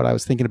say, what I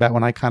was thinking about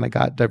when I kind of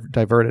got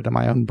diverted in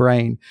my own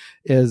brain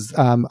is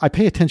I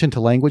pay attention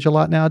to language a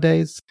lot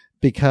nowadays,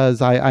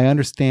 because I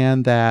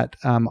understand that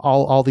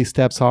all these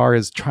steps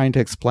is trying to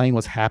explain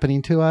what's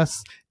happening to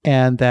us,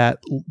 and that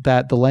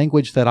the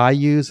language that I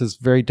use is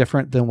very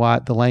different than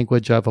what the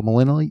language of a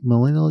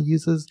millennial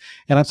uses.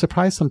 And I'm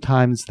surprised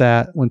sometimes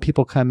that when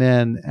people come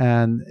in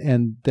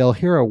and they'll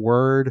hear a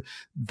word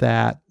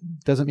that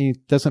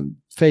doesn't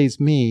faze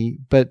me,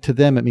 but to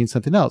them it means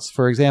something else.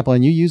 For example,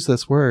 and you use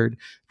this word,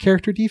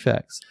 character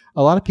defects.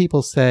 A lot of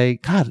people say,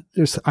 God,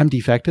 I'm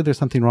defective. There's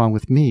something wrong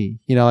with me.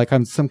 Like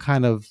I'm some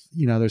kind of,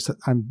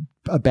 I'm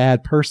a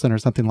bad person or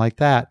something like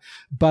that.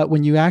 But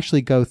when you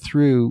actually go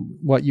through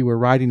what you were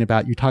writing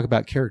about, you talk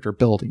about character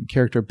building.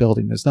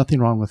 There's nothing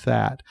wrong with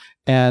that.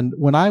 And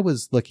when I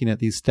was looking at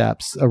these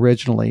steps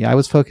originally, I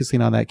was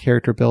focusing on that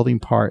character building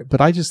part,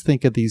 but I just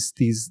think of these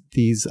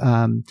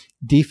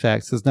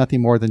defects as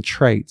nothing more than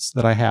traits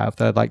that I have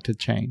that I'd like to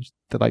change,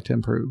 that I'd like to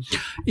improve.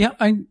 Yeah,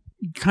 I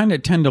kind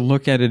of tend to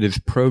look at it as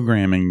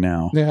programming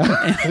now.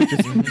 Yeah,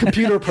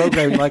 computer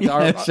programming, like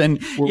yes,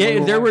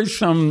 there was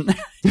some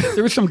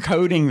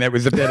coding that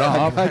was a bit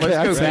off. Okay,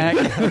 let's go back.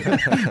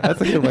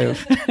 That's a good way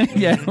of.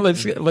 Yeah,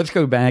 let's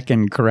go back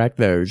and correct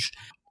those.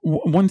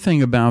 One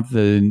thing about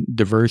the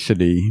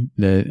diversity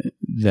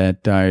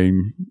that I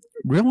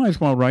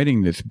realized while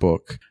writing this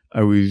book,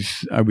 I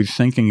was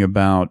thinking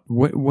about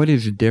what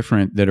is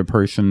different that a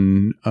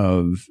person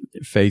of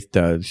faith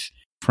does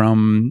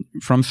from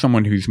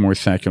someone who's more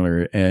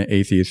secular,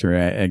 atheist or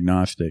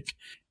agnostic,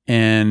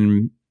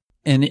 and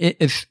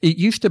it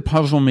used to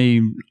puzzle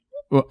me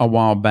a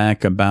while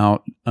back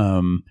about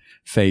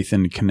faith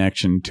and the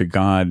connection to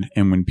God,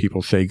 and when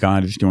people say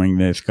God is doing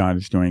this, God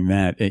is doing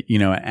that,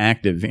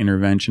 active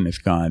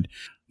interventionist God.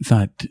 I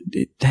thought,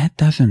 that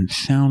doesn't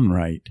sound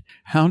right.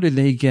 How do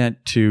they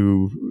get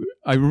to?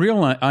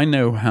 I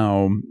know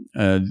how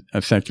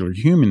a secular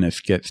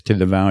humanist gets to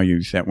the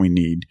values that we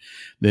need,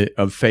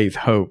 of faith,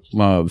 hope,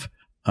 love,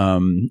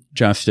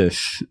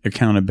 justice,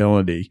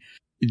 accountability.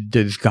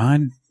 Does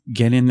God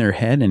get in their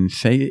head and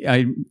say?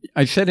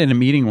 I said in a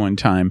meeting one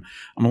time,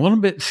 I'm a little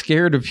bit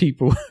scared of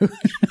people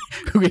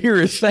who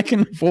hear a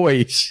second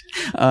voice,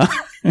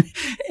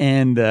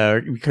 and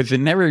because it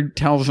never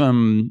tells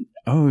them,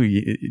 oh,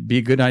 it'd be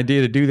a good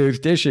idea to do those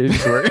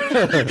dishes, or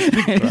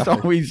it's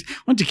always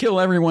want to kill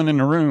everyone in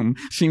the room,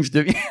 seems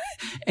to be.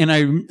 And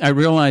I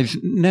realized,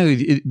 no,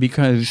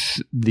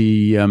 because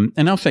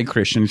and I'll say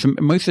Christians,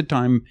 most of the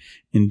time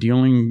in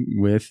dealing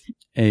with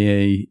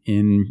AA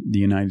in the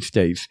United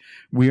States,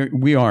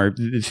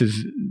 this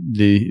is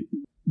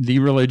the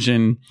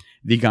religion,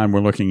 the God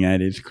we're looking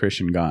at is a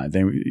Christian God.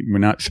 We're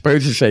not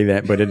supposed to say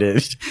that, but it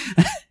is.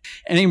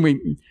 Anyway,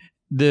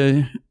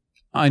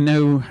 I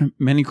know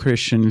many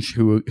Christians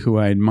who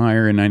I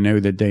admire, and I know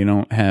that they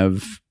don't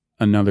have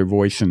another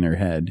voice in their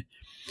head.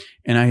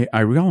 And I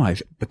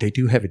realize, but they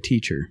do have a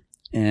teacher,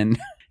 and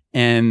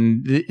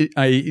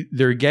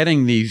they're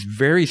getting these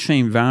very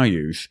same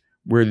values,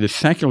 where the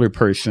secular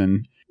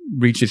person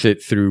reaches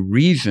it through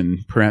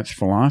reason, perhaps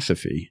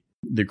philosophy.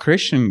 The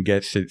Christian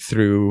gets it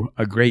through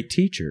a great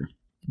teacher,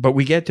 but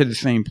we get to the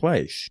same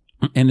place.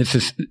 And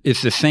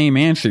it's the same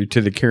answer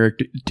to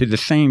the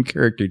same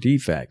character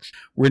defects.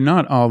 We're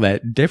not all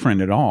that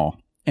different at all.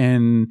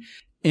 And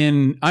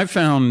I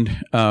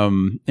found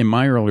in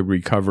my early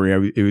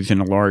recovery, it was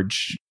in a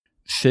large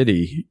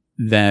city,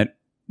 that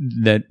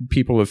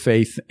people of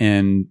faith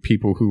and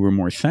people who were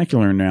more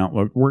secular in their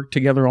outlook worked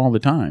together all the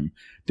time.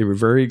 They were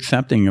very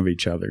accepting of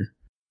each other.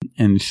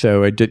 And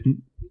so I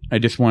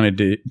just wanted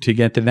to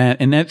get to that.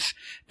 And that's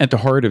at the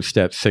heart of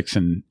steps 6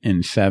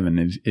 and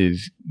 7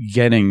 is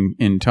getting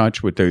in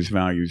touch with those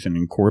values and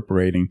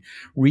incorporating,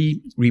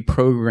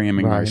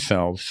 reprogramming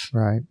ourselves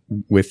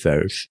with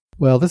those.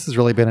 Well, this has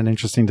really been an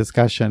interesting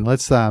discussion.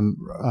 Let's,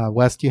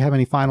 Wes, do you have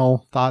any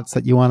final thoughts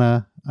that you want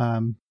to?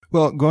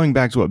 Well, going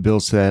back to what Bill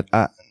said,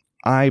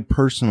 I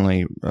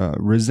personally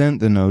resent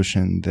the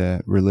notion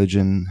that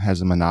religion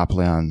has a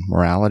monopoly on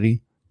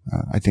morality.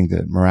 I think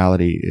that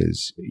morality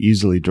is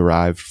easily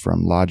derived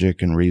from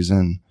logic and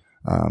reason,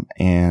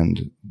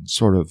 and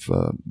sort of,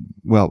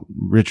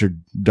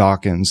 Richard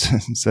Dawkins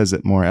says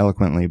it more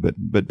eloquently,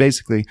 but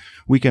basically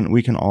we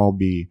can all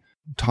be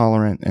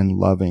tolerant and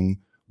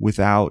loving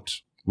without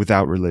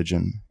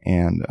religion.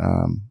 And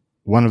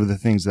one of the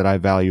things that I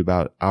value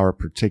about our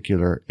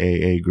particular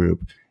AA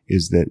group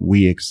is that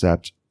we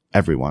accept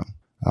everyone.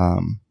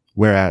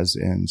 Whereas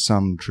in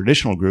some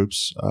traditional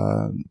groups,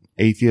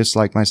 atheists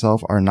like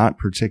myself are not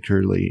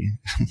particularly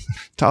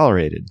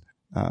tolerated.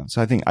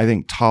 So I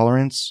think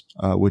tolerance,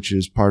 which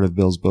is part of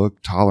Bill's book,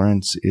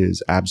 tolerance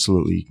is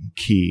absolutely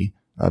key,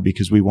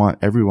 because we want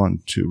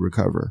everyone to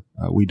recover.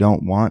 We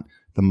don't want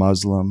the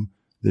Muslim,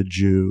 the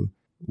Jew,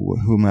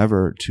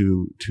 whomever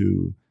to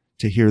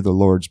hear the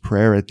Lord's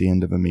Prayer at the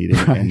end of a meeting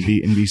and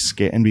be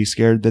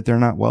scared that they're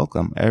not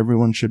welcome.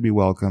 Everyone should be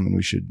welcome, and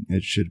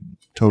it should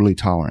totally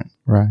tolerant.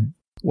 Right.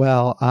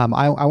 Well,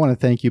 I want to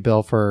thank you,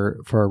 Bill,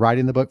 for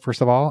writing the book, first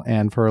of all,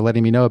 and for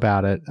letting me know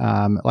about it.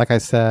 Like I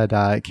said,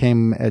 it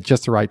came at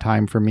just the right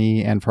time for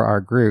me and for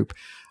our group.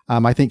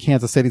 I think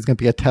Kansas City is going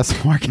to be a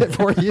test market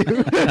for you.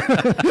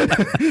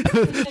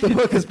 The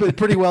book has been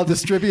pretty well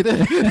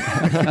distributed.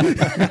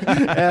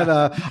 And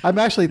I'm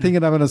actually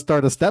thinking I'm going to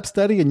start a step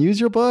study and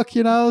use your book,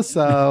 so.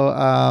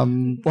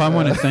 Well, I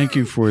want to thank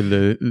you for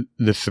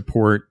the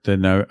support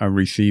that I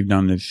received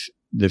on this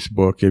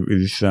book. It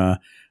was, I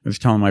was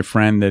telling my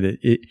friend that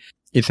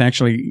it's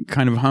actually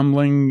kind of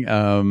humbling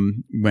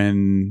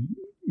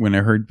when I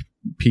heard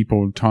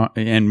people talk,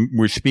 and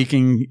we're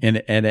speaking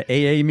at an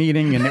AA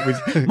meeting, and it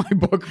was my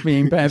book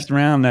being passed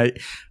around.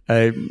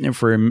 I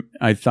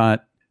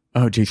thought,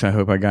 Oh, geez, I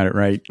hope I got it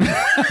right. 'Cause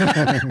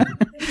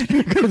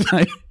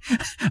I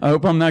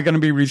hope I'm not going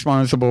to be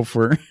responsible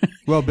for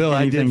Well, Bill,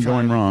 anything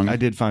going wrong. I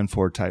did find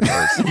 4 typos.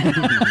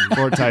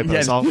 4 typos.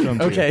 Yes. I'll show them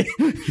to Okay.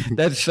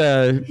 That's,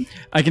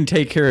 I can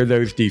take care of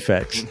those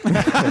defects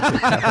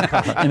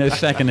in a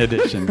second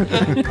edition.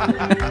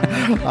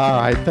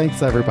 All right.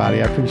 Thanks,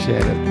 everybody. I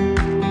appreciate it.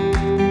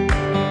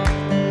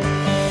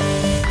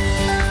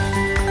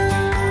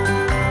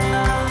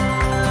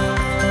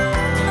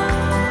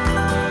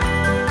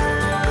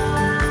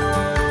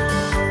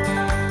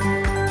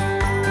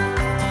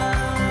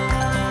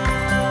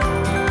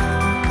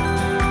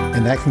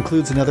 And that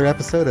concludes another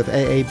episode of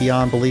AA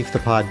Beyond Belief, the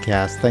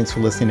podcast. Thanks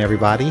for listening,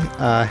 everybody.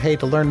 Hey,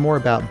 to learn more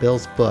about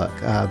Bill's book,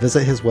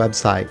 visit his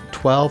website,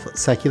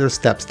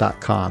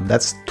 12secularsteps.com.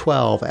 That's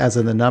 12 as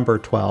in the number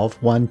 12,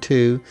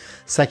 12,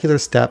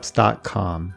 secularsteps.com.